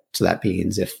collect it. So that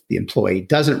means if the employee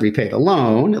doesn't repay the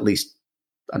loan, at least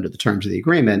under the terms of the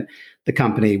agreement, the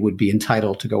company would be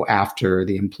entitled to go after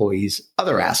the employee's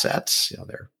other assets,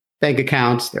 their bank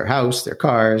accounts, their house, their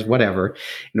cars, whatever,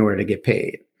 in order to get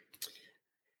paid.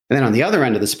 And then on the other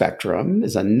end of the spectrum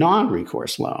is a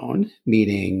non-recourse loan,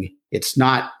 meaning it's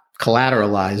not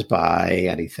collateralized by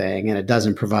anything and it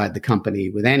doesn't provide the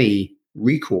company with any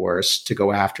recourse to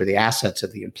go after the assets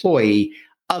of the employee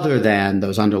other than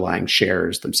those underlying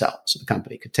shares themselves. So the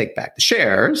company could take back the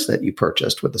shares that you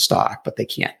purchased with the stock, but they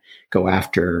can't go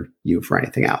after you for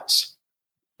anything else.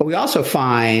 But we also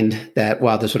find that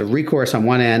while there's sort of recourse on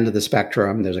one end of the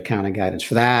spectrum, there's accounting guidance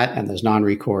for that, and there's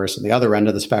non-recourse on the other end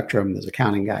of the spectrum, there's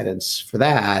accounting guidance for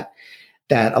that,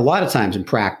 that a lot of times in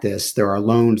practice, there are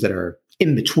loans that are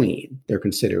in between. They're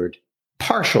considered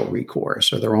partial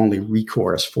recourse, or they're only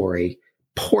recourse for a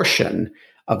portion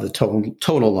of the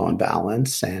total loan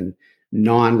balance and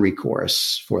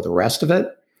non-recourse for the rest of it.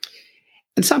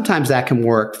 And sometimes that can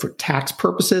work for tax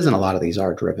purposes, and a lot of these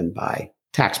are driven by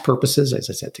tax purposes, as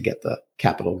I said, to get the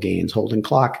capital gains holding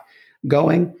clock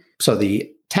going. So the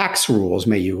tax rules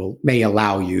may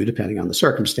allow you, depending on the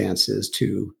circumstances,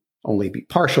 to only be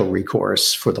partial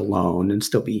recourse for the loan and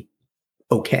still be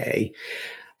okay.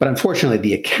 But unfortunately,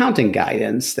 the accounting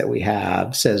guidance that we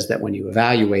have says that when you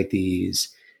evaluate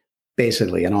these,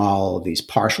 basically in all of these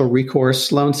partial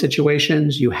recourse loan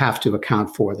situations, you have to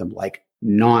account for them like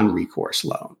non-recourse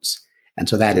loans. And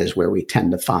so that is where we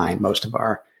tend to find most of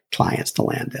our clients to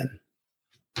land in.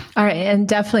 All right. And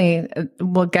definitely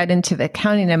we'll get into the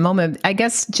accounting in a moment. I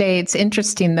guess, Jay, it's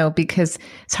interesting, though, because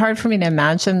it's hard for me to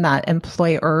imagine that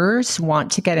employers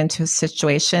want to get into a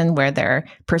situation where they're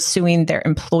pursuing their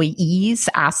employees'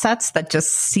 assets. That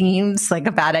just seems like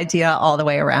a bad idea all the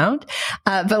way around.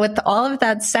 But with all of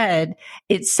that said,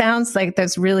 it sounds like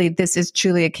this is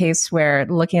truly a case where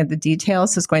looking at the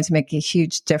details is going to make a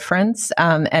huge difference.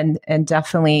 And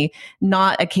definitely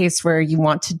not a case where you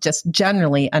want to just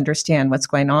generally understand what's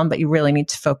going on, but you really need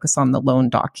to focus on the loan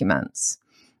documents.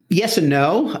 Yes and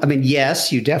no. I mean,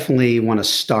 yes, you definitely want to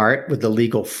start with the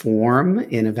legal form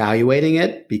in evaluating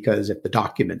it, because if the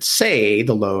documents say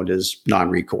the loan is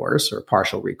non-recourse or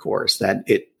partial recourse, then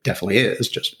it definitely is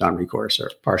just non-recourse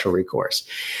or partial recourse.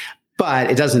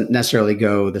 But it doesn't necessarily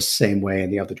go the same way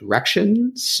in the other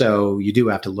direction. So you do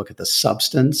have to look at the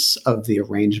substance of the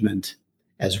arrangement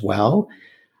as well.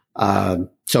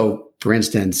 So, for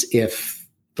instance, if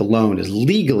the loan is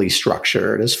legally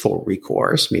structured as full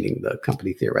recourse, meaning the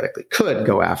company theoretically could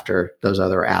go after those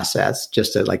other assets,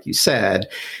 just as, like you said,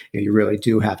 you really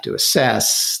do have to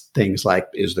assess things like,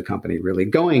 is the company really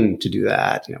going to do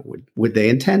that? Would they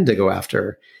intend to go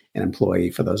after an employee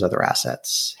for those other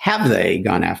assets? Have they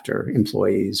gone after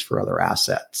employees for other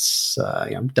assets?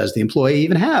 Does the employee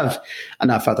even have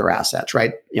enough other assets,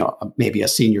 right? Maybe a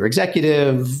senior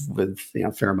executive with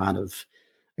a fair amount of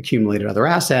accumulated other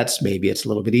assets. Maybe it's a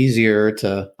little bit easier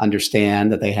to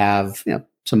understand that they have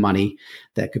some money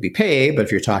that could be paid. But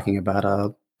if you're talking about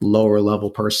a lower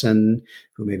level person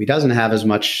who maybe doesn't have as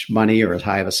much money or as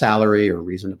high of a salary or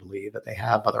reason to believe that they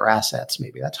have other assets,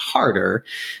 maybe that's harder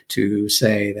to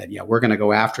say that, we're going to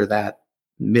go after that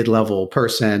mid-level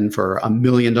person for $1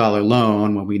 million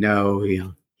loan when we know,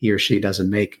 he or she doesn't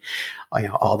make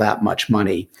all that much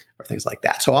money or things like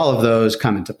that. So all of those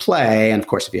come into play. And of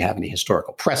course, if you have any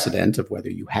historical precedent of whether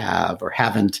you have or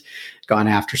haven't gone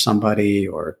after somebody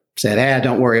or said,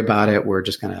 don't worry about it, we're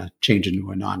just going to change into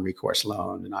a non-recourse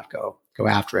loan and not go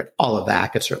after it. All of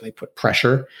that could certainly put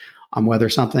pressure on whether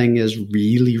something is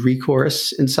really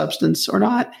recourse in substance or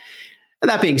not. And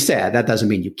that being said, that doesn't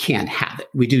mean you can't have it.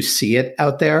 We do see it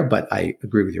out there, but I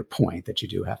agree with your point that you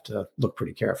do have to look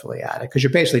pretty carefully at it because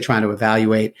you're basically trying to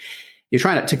evaluate. You're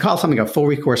trying to call something a full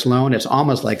recourse loan. It's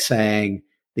almost like saying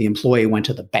the employee went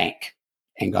to the bank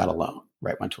and got a loan,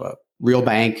 right? Went to a real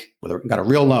bank, got a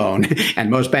real loan, and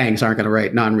most banks aren't going to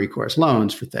write non-recourse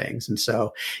loans for things. And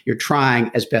so you're trying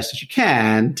as best as you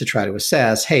can to try to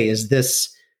assess, hey, is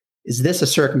this a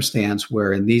circumstance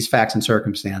where in these facts and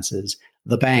circumstances,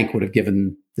 the bank would have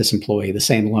given this employee the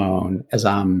same loan as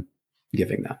I'm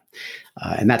giving them?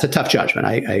 And that's a tough judgment.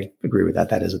 I agree with that.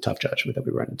 That is a tough judgment that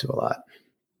we run into a lot.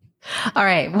 All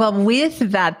right. Well, with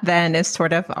that then is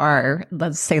sort of our,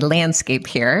 let's say, landscape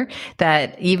here,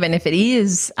 that even if it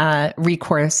is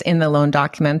recourse in the loan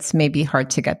documents, may be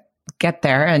hard to get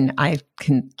there. And I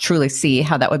can truly see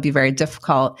how that would be very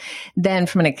difficult. Then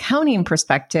from an accounting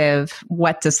perspective,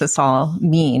 what does this all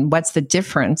mean? What's the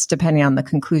difference depending on the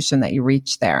conclusion that you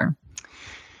reach there?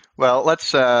 Well, let's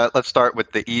start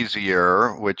with the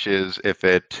easier, which is if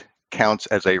it counts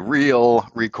as a real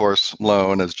recourse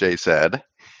loan, as Jay said,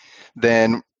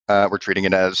 then we're treating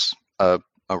it as a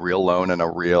real loan and a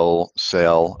real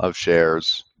sale of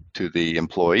shares to the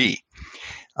employee.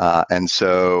 And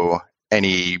so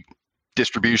any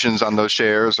distributions on those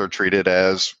shares are treated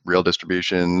as real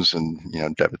distributions and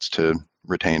debits to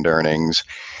retained earnings.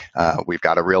 We've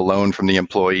got a real loan from the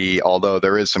employee, although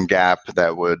there is some gap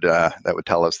that would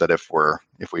tell us that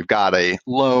if we've got a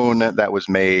loan that was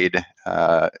made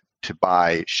to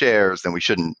buy shares, then we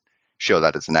shouldn't show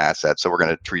that as an asset. So we're going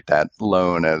to treat that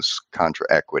loan as contra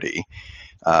equity,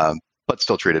 but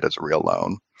still treat it as a real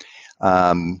loan.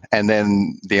 And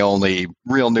then the only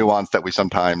real nuance that we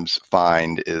sometimes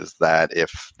find is that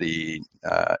if the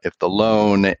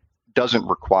loan doesn't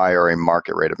require a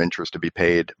market rate of interest to be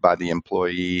paid by the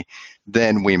employee,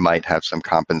 then we might have some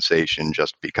compensation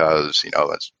just because,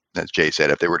 as Jay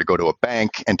said, if they were to go to a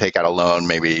bank and take out a loan,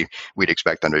 maybe we'd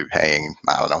expect them to be paying,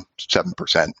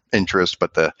 7% interest,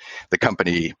 but the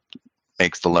company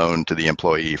makes the loan to the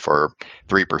employee for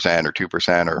 3% or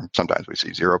 2%, or sometimes we see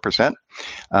 0%.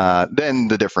 Then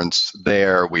the difference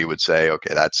there, we would say,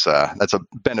 okay, that's a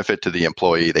benefit to the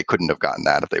employee. They couldn't have gotten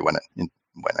that if they went and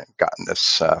gotten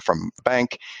this from the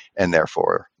bank, and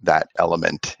therefore that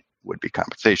element would be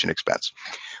compensation expense.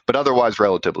 But otherwise,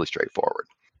 relatively straightforward.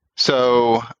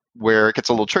 So where it gets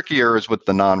a little trickier is with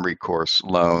the non-recourse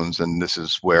loans, and this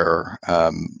is where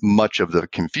much of the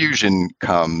confusion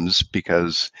comes,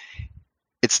 because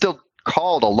it's still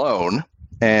called a loan,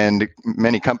 and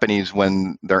many companies,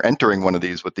 when they're entering one of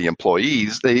these with the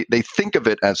employees, they think of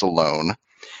it as a loan,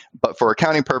 but for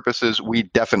accounting purposes, we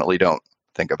definitely don't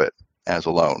think of it as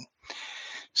a loan.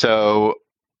 So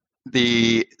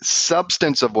the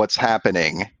substance of what's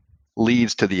happening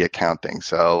leads to the accounting.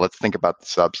 So let's think about the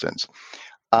substance.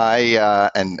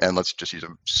 And let's just use a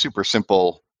super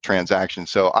simple transaction.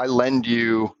 So I lend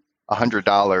you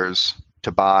 $100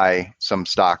 to buy some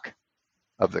stock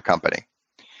of the company,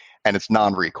 and it's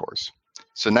non-recourse.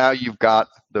 So now you've got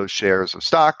those shares of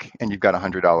stock and you've got a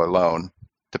 $100 loan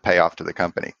to pay off to the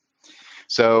company.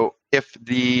 So if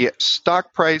the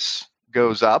stock price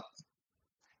goes up,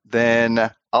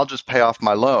 then I'll just pay off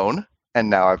my loan, and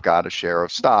now I've got a share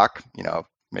of stock.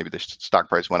 Maybe the stock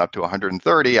price went up to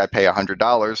 130. I pay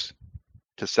 $100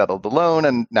 to settle the loan,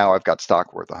 and now I've got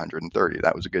stock worth 130.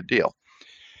 That was a good deal.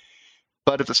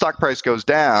 But if the stock price goes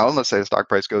down, let's say the stock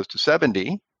price goes to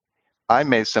 70, I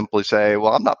may simply say,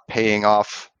 well, I'm not paying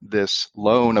off this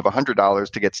loan of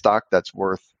 $100 to get stock that's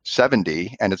worth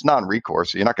 70, and it's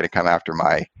non-recourse, so you're not going to come after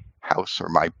my house or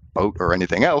my boat or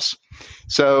anything else.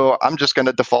 So I'm just going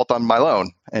to default on my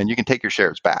loan, and you can take your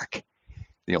shares back.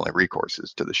 The only recourse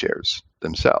is to the shares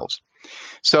themselves.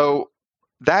 So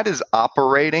that is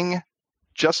operating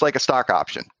just like a stock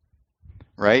option,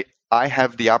 right? I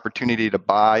have the opportunity to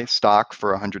buy stock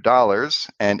for $100,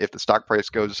 and if the stock price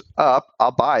goes up,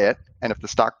 I'll buy it. And if the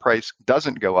stock price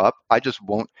doesn't go up, I just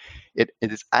won't. It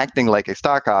is acting like a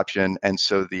stock option, and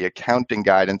so the accounting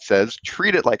guidance says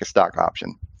treat it like a stock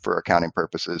option for accounting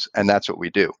purposes, and that's what we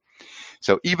do.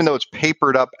 So even though it's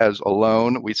papered up as a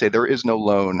loan, we say there is no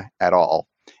loan at all.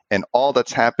 And all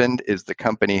that's happened is the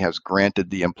company has granted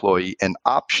the employee an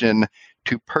option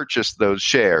to purchase those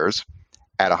shares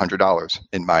at $100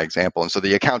 in my example. And so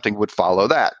the accounting would follow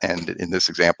that. And in this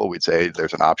example, we'd say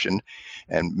there's an option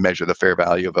and measure the fair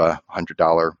value of a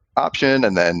 $100 option.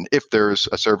 And then if there's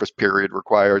a service period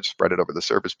required, spread it over the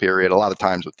service period. A lot of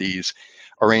times with these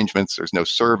arrangements, there's no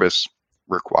service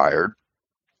required.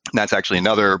 And that's actually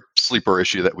another sleeper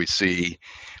issue that we see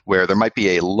where there might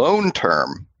be a loan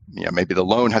term. Maybe the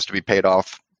loan has to be paid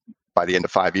off by the end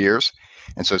of 5 years.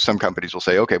 And so some companies will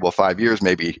say, okay, well, 5 years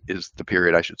maybe is the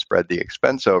period I should spread the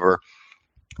expense over.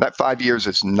 That 5 years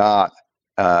is not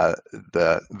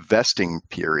the vesting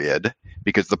period,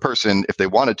 because the person, if they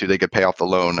wanted to, they could pay off the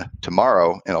loan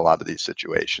tomorrow in a lot of these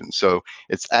situations. So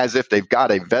it's as if they've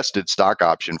got a vested stock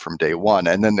option from day one,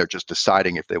 and then they're just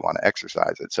deciding if they want to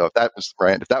exercise it. So if that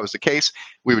was the case,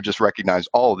 we would just recognize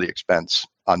all of the expense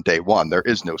on day one. There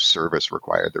is no service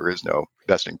required. There is no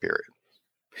vesting period.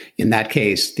 In that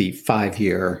case, the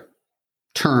 5-year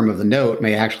term of the note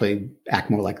may actually act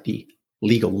more like the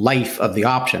legal life of the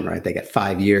option, right? They get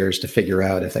 5 years to figure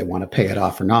out if they want to pay it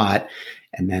off or not.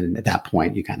 And then at that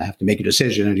point, you kind of have to make a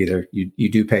decision, and either you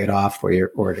do pay it off or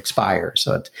it expires.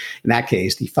 So in that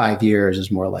case, the 5 years is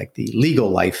more like the legal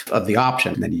life of the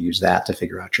option. And then you use that to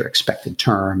figure out your expected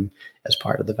term as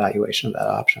part of the valuation of that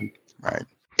option. Right.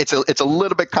 It's a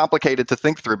little bit complicated to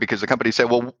think through, because the companies say,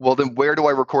 well, then where do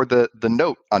I record the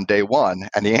note on day one?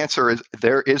 And the answer is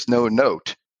there is no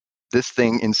note. This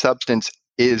thing in substance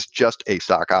is just a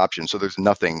stock option. So there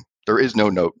is no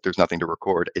note. There's nothing to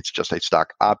record. It's just a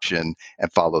stock option,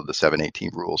 and follow the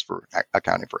 718 rules for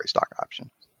accounting for a stock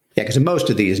option. Yeah, because in most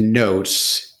of these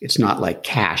notes, it's not like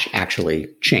cash actually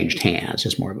changed hands.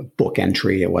 It's more of a book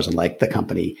entry. It wasn't like the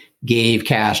company gave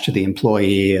cash to the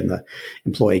employee and the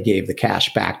employee gave the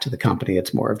cash back to the company.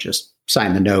 It's more of just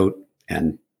sign the note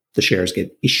and the shares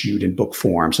get issued in book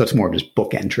form. So it's more of just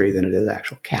book entry than it is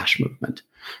actual cash movement.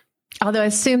 Although I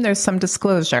assume there's some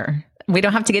disclosure. We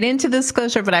don't have to get into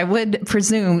disclosure, but I would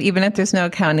presume even if there's no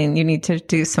accounting, you need to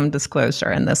do some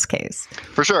disclosure in this case.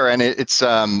 For sure. And it's,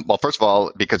 well, first of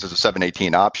all, because it's a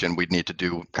 718 option, we'd need to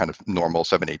do kind of normal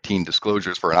 718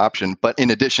 disclosures for an option. But in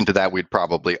addition to that, we'd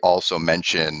probably also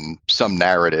mention some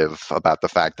narrative about the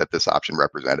fact that this option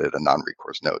represented a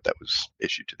non-recourse note that was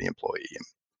issued to the employee, and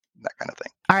that kind of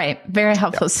thing. All right. Very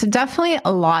helpful. Yeah. So definitely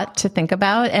a lot to think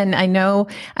about. And I know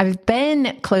I've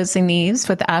been closing these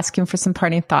with asking for some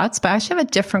parting thoughts, but I actually have a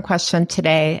different question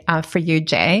today for you,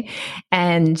 Jay.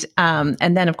 And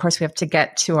then of course we have to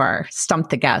get to our Stump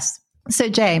the Guest. So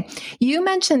Jay, you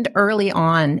mentioned early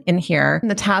on in here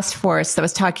the task force that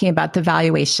was talking about the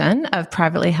valuation of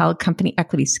privately held company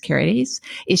equity securities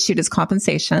issued as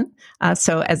compensation.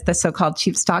 So as the so-called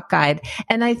cheap stock guide.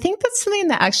 And I think that's something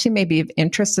that actually may be of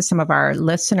interest to some of our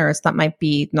listeners that might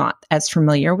be not as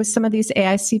familiar with some of these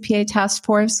AICPA task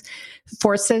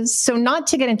forces. So not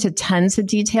to get into tons of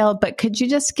detail, but could you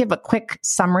just give a quick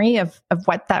summary of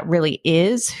what that really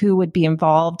is, who would be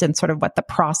involved, and sort of what the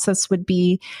process would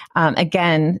be?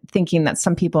 Again, thinking that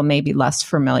some people may be less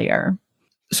familiar.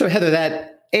 So Heather,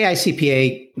 that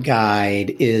AICPA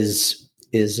guide is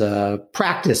a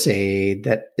practice aid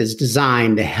that is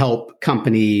designed to help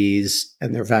companies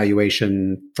and their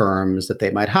valuation firms that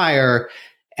they might hire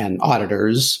and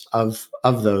auditors of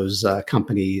those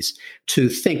companies to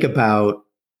think about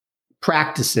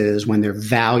practices when they're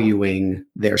valuing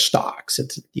their stocks.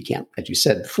 You can't, as you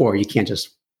said before, you can't just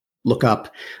look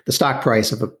up the stock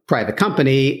price of a private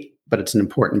company, but it's an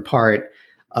important part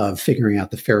of figuring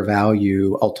out the fair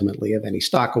value ultimately of any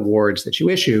stock awards that you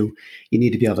issue. You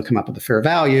need to be able to come up with the fair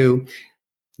value.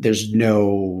 There's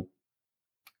no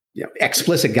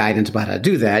explicit guidance about how to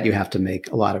do that. You have to make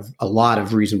a lot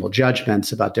of reasonable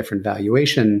judgments about different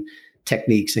valuation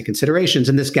techniques and considerations.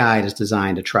 And this guide is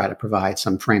designed to try to provide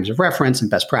some frames of reference and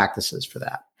best practices for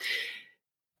that.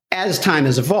 As time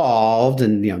has evolved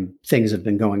and things have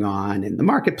been going on in the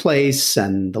marketplace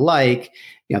and the like,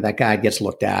 that guide gets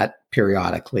looked at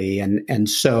periodically. And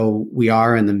so we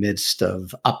are in the midst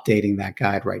of updating that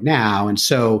guide right now. And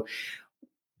so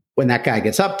when that guide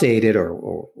gets updated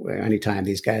or anytime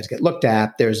these guides get looked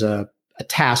at, there's a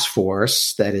task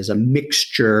force that is a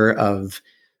mixture of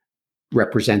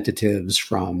representatives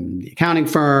from the accounting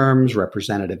firms,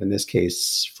 representative in this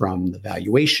case from the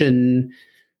valuation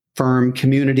firm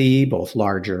community, both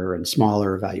larger and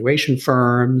smaller valuation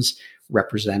firms,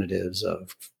 representatives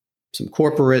of some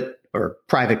corporate or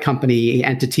private company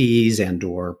entities and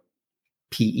or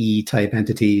PE type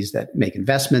entities that make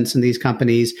investments in these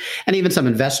companies, and even some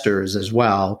investors as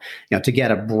well, to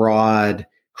get a broad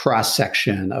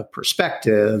cross-section of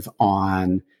perspective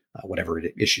on whatever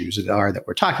issues it are that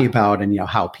we're talking about, and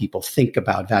how people think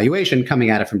about valuation, coming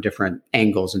at it from different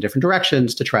angles and different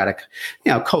directions to try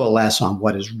to coalesce on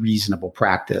what is reasonable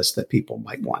practice that people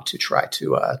might want to try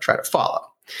to follow.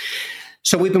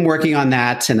 So we've been working on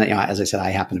that, and as I said, I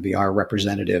happen to be our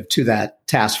representative to that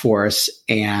task force,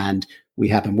 and we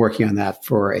have been working on that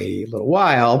for a little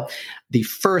while. The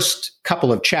first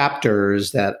couple of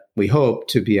chapters that we hope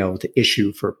to be able to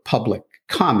issue for public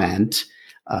comment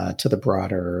to the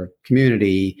broader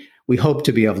community, we hope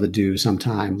to be able to do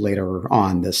sometime later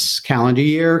on this calendar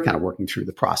year, kind of working through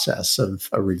the process of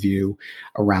a review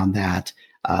around that.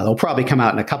 They'll probably come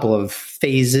out in a couple of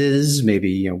phases,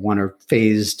 maybe one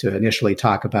phase to initially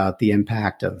talk about the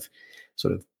impact of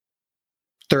sort of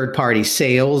third-party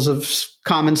sales of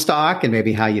common stock and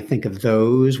maybe how you think of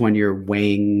those when you're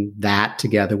weighing that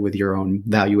together with your own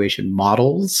valuation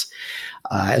models,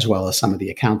 as well as some of the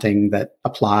accounting that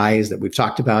applies that we've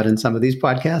talked about in some of these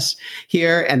podcasts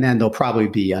here. And then there'll probably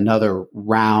be another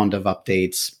round of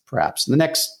updates, perhaps in the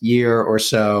next year or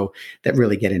so, that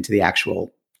really get into the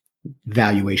actual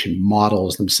valuation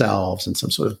models themselves and some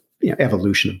sort of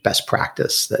evolution of best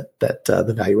practice that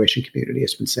the valuation community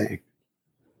has been seeing.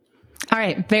 All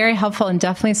right. Very helpful, and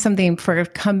definitely something for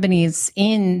companies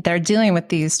they're dealing with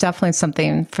these, definitely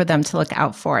something for them to look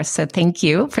out for. So thank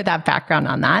you for that background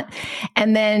on that.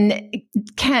 And then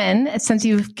Ken, since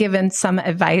you've given some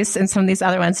advice and some of these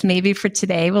other ones, maybe for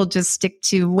today, we'll just stick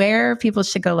to where people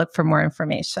should go look for more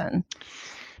information.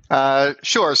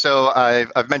 Sure. So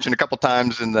I've mentioned a couple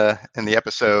times in the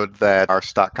episode that our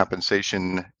stock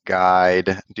compensation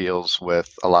guide deals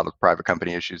with a lot of private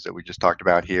company issues that we just talked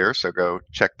about here. So go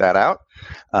check that out.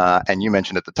 And you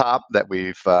mentioned at the top that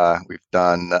we've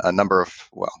done a number of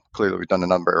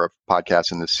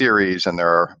podcasts in this series, and there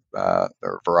are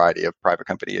a variety of private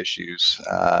company issues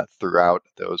throughout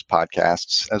those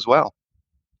podcasts as well.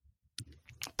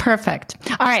 Perfect.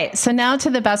 All right. So now to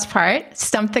the best part,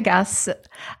 stump the guests.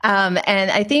 And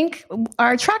I think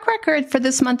our track record for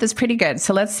this month is pretty good.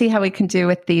 So let's see how we can do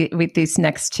with these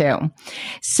next two.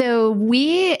 So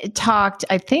we talked,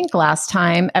 I think last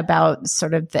time, about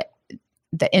sort of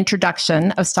the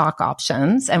introduction of stock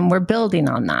options, and we're building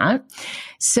on that.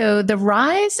 So the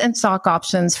rise in stock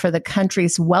options for the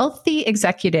country's wealthy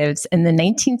executives in the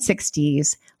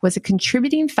 1960s was a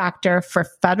contributing factor for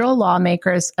federal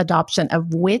lawmakers' adoption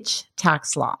of which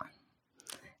tax law?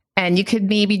 And you could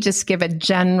maybe just give a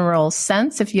general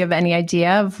sense if you have any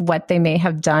idea of what they may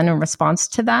have done in response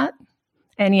to that.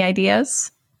 Any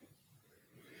ideas?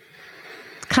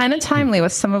 Kind of timely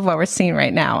with some of what we're seeing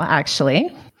right now,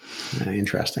 actually.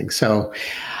 Interesting. So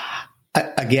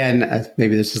again,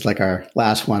 maybe this is like our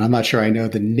last one. I'm not sure I know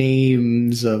the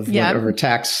names of whatever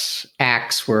tax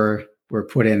acts were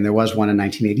put in. There was one in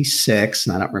 1986,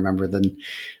 and I don't remember the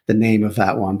name of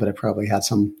that one, but it probably had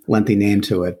some lengthy name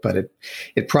to it. But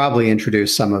it probably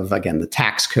introduced some of, again, the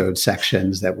tax code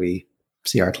sections that we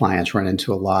see our clients run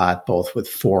into a lot, both with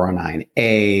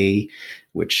 409A,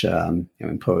 which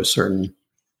impose certain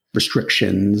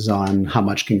restrictions on how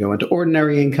much can go into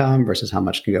ordinary income versus how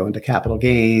much can go into capital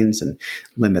gains, and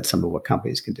limit some of what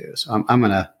companies can do. So I'm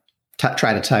going to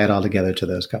try to tie it all together to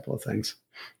those couple of things.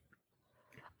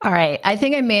 All right. I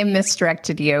think I may have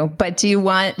misdirected you, but do you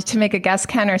want to make a guess,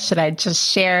 Ken, or should I just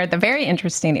share the very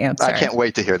interesting answer? I can't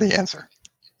wait to hear the answer.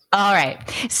 All right.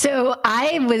 So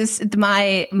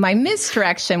my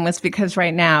misdirection was because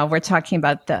right now we're talking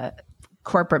about the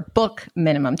corporate book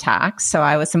minimum tax. So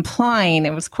I was implying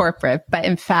it was corporate, but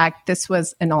in fact, this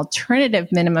was an alternative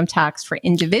minimum tax for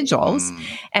individuals.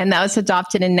 And that was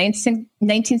adopted in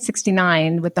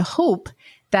 1969 with the hope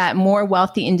that more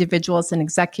wealthy individuals and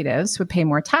executives would pay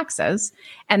more taxes.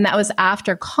 And that was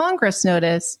after Congress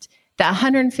noticed that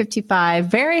 155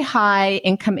 very high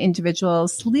income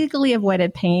individuals legally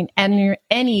avoided paying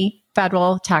any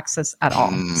federal taxes at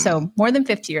all. So more than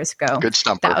 50 years ago, good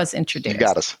stumper. That was introduced. You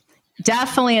got us.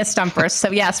 Definitely a stumper. So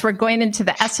yes, we're going into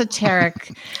the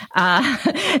esoteric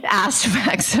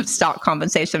aspects of stock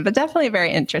compensation, but definitely very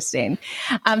interesting.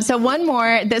 So one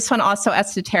more, this one also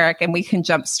esoteric, and we can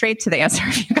jump straight to the answer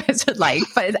if you guys would like,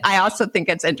 but I also think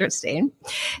it's interesting.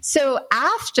 So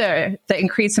after the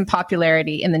increase in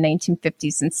popularity in the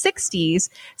 1950s and 60s,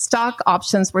 stock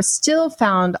options were still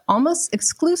found almost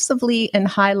exclusively in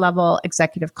high-level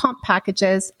executive comp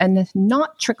packages and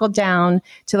not trickled down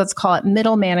to, let's call it,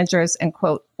 middle managers and,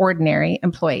 quote, ordinary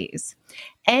employees.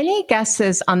 Any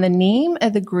guesses on the name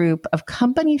of the group of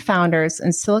company founders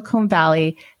in Silicon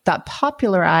Valley that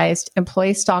popularized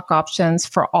employee stock options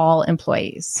for all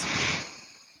employees?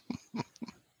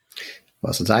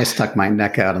 Well, since I stuck my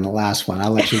neck out in the last one,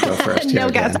 I'll let you go first. No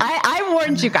guess. I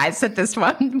warned you guys that this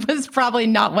one was probably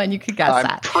not one you could guess I'm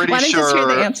at. pretty Why don't you sure. just hear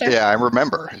the answer? Yeah, I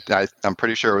remember. I'm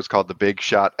pretty sure it was called the Big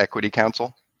Shot Equity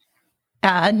Council.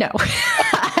 No.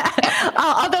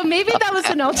 Although maybe that was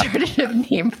an alternative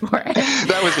name for it.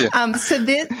 That was it. So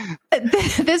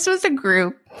this was a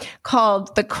group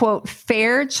called the, quote,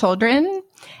 Fair Children.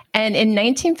 And in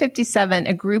 1957,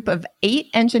 a group of 8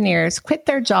 engineers quit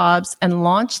their jobs and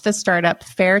launched the startup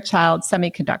Fairchild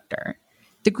Semiconductor.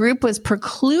 The group was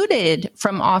precluded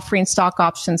from offering stock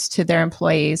options to their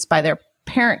employees by their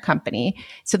parent company.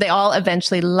 So they all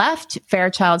eventually left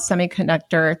Fairchild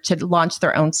Semiconductor to launch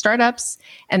their own startups.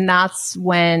 And that's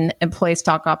when employee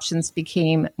stock options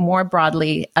became more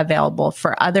broadly available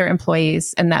for other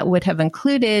employees. And that would have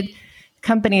included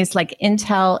companies like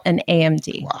Intel and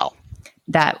AMD. Wow.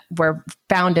 That were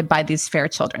founded by these fair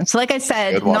children. So like I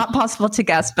said, not possible to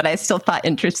guess, but I still thought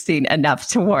interesting enough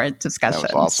to warrant discussion.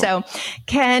 That was awesome. So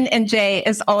Ken and Jay,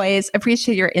 as always,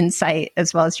 appreciate your insight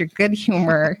as well as your good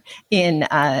humor in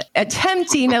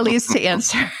attempting at least to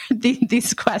answer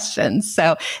these questions.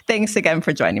 So thanks again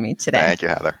for joining me today. Thank you,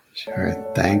 Heather. Sure.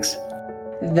 Thanks.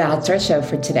 That's our show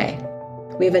for today.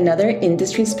 We have another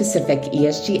industry-specific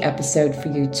ESG episode for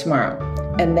you tomorrow.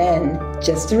 And then,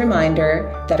 just a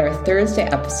reminder that our Thursday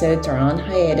episodes are on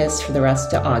hiatus for the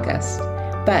rest of August.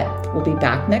 But we'll be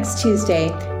back next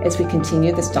Tuesday as we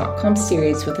continue the Stock Comp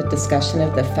series with a discussion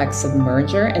of the effects of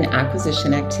merger and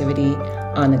acquisition activity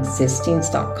on existing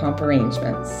stock comp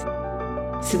arrangements.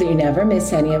 So that you never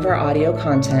miss any of our audio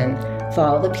content,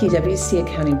 follow the PwC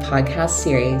Accounting Podcast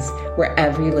series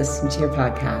wherever you listen to your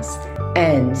podcasts.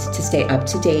 And to stay up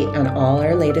to date on all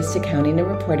our latest accounting and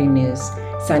reporting news,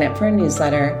 sign up for our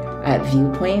newsletter at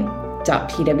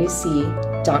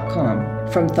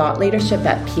viewpoint.pwc.com. From Thought Leadership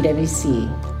at PwC,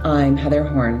 I'm Heather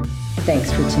Horn.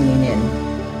 Thanks for tuning in.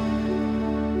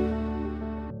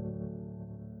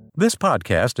 This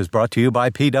podcast is brought to you by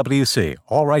PwC,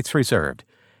 all rights reserved.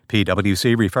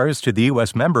 PwC refers to the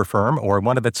U.S. member firm or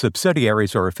one of its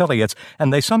subsidiaries or affiliates,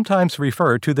 and they sometimes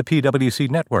refer to the PwC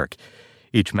network.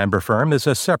 Each member firm is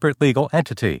a separate legal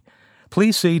entity.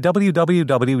 Please see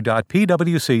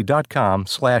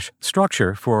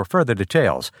www.pwc.com/structure for further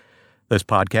details. This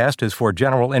podcast is for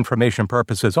general information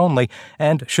purposes only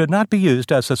and should not be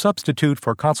used as a substitute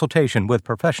for consultation with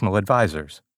professional advisors.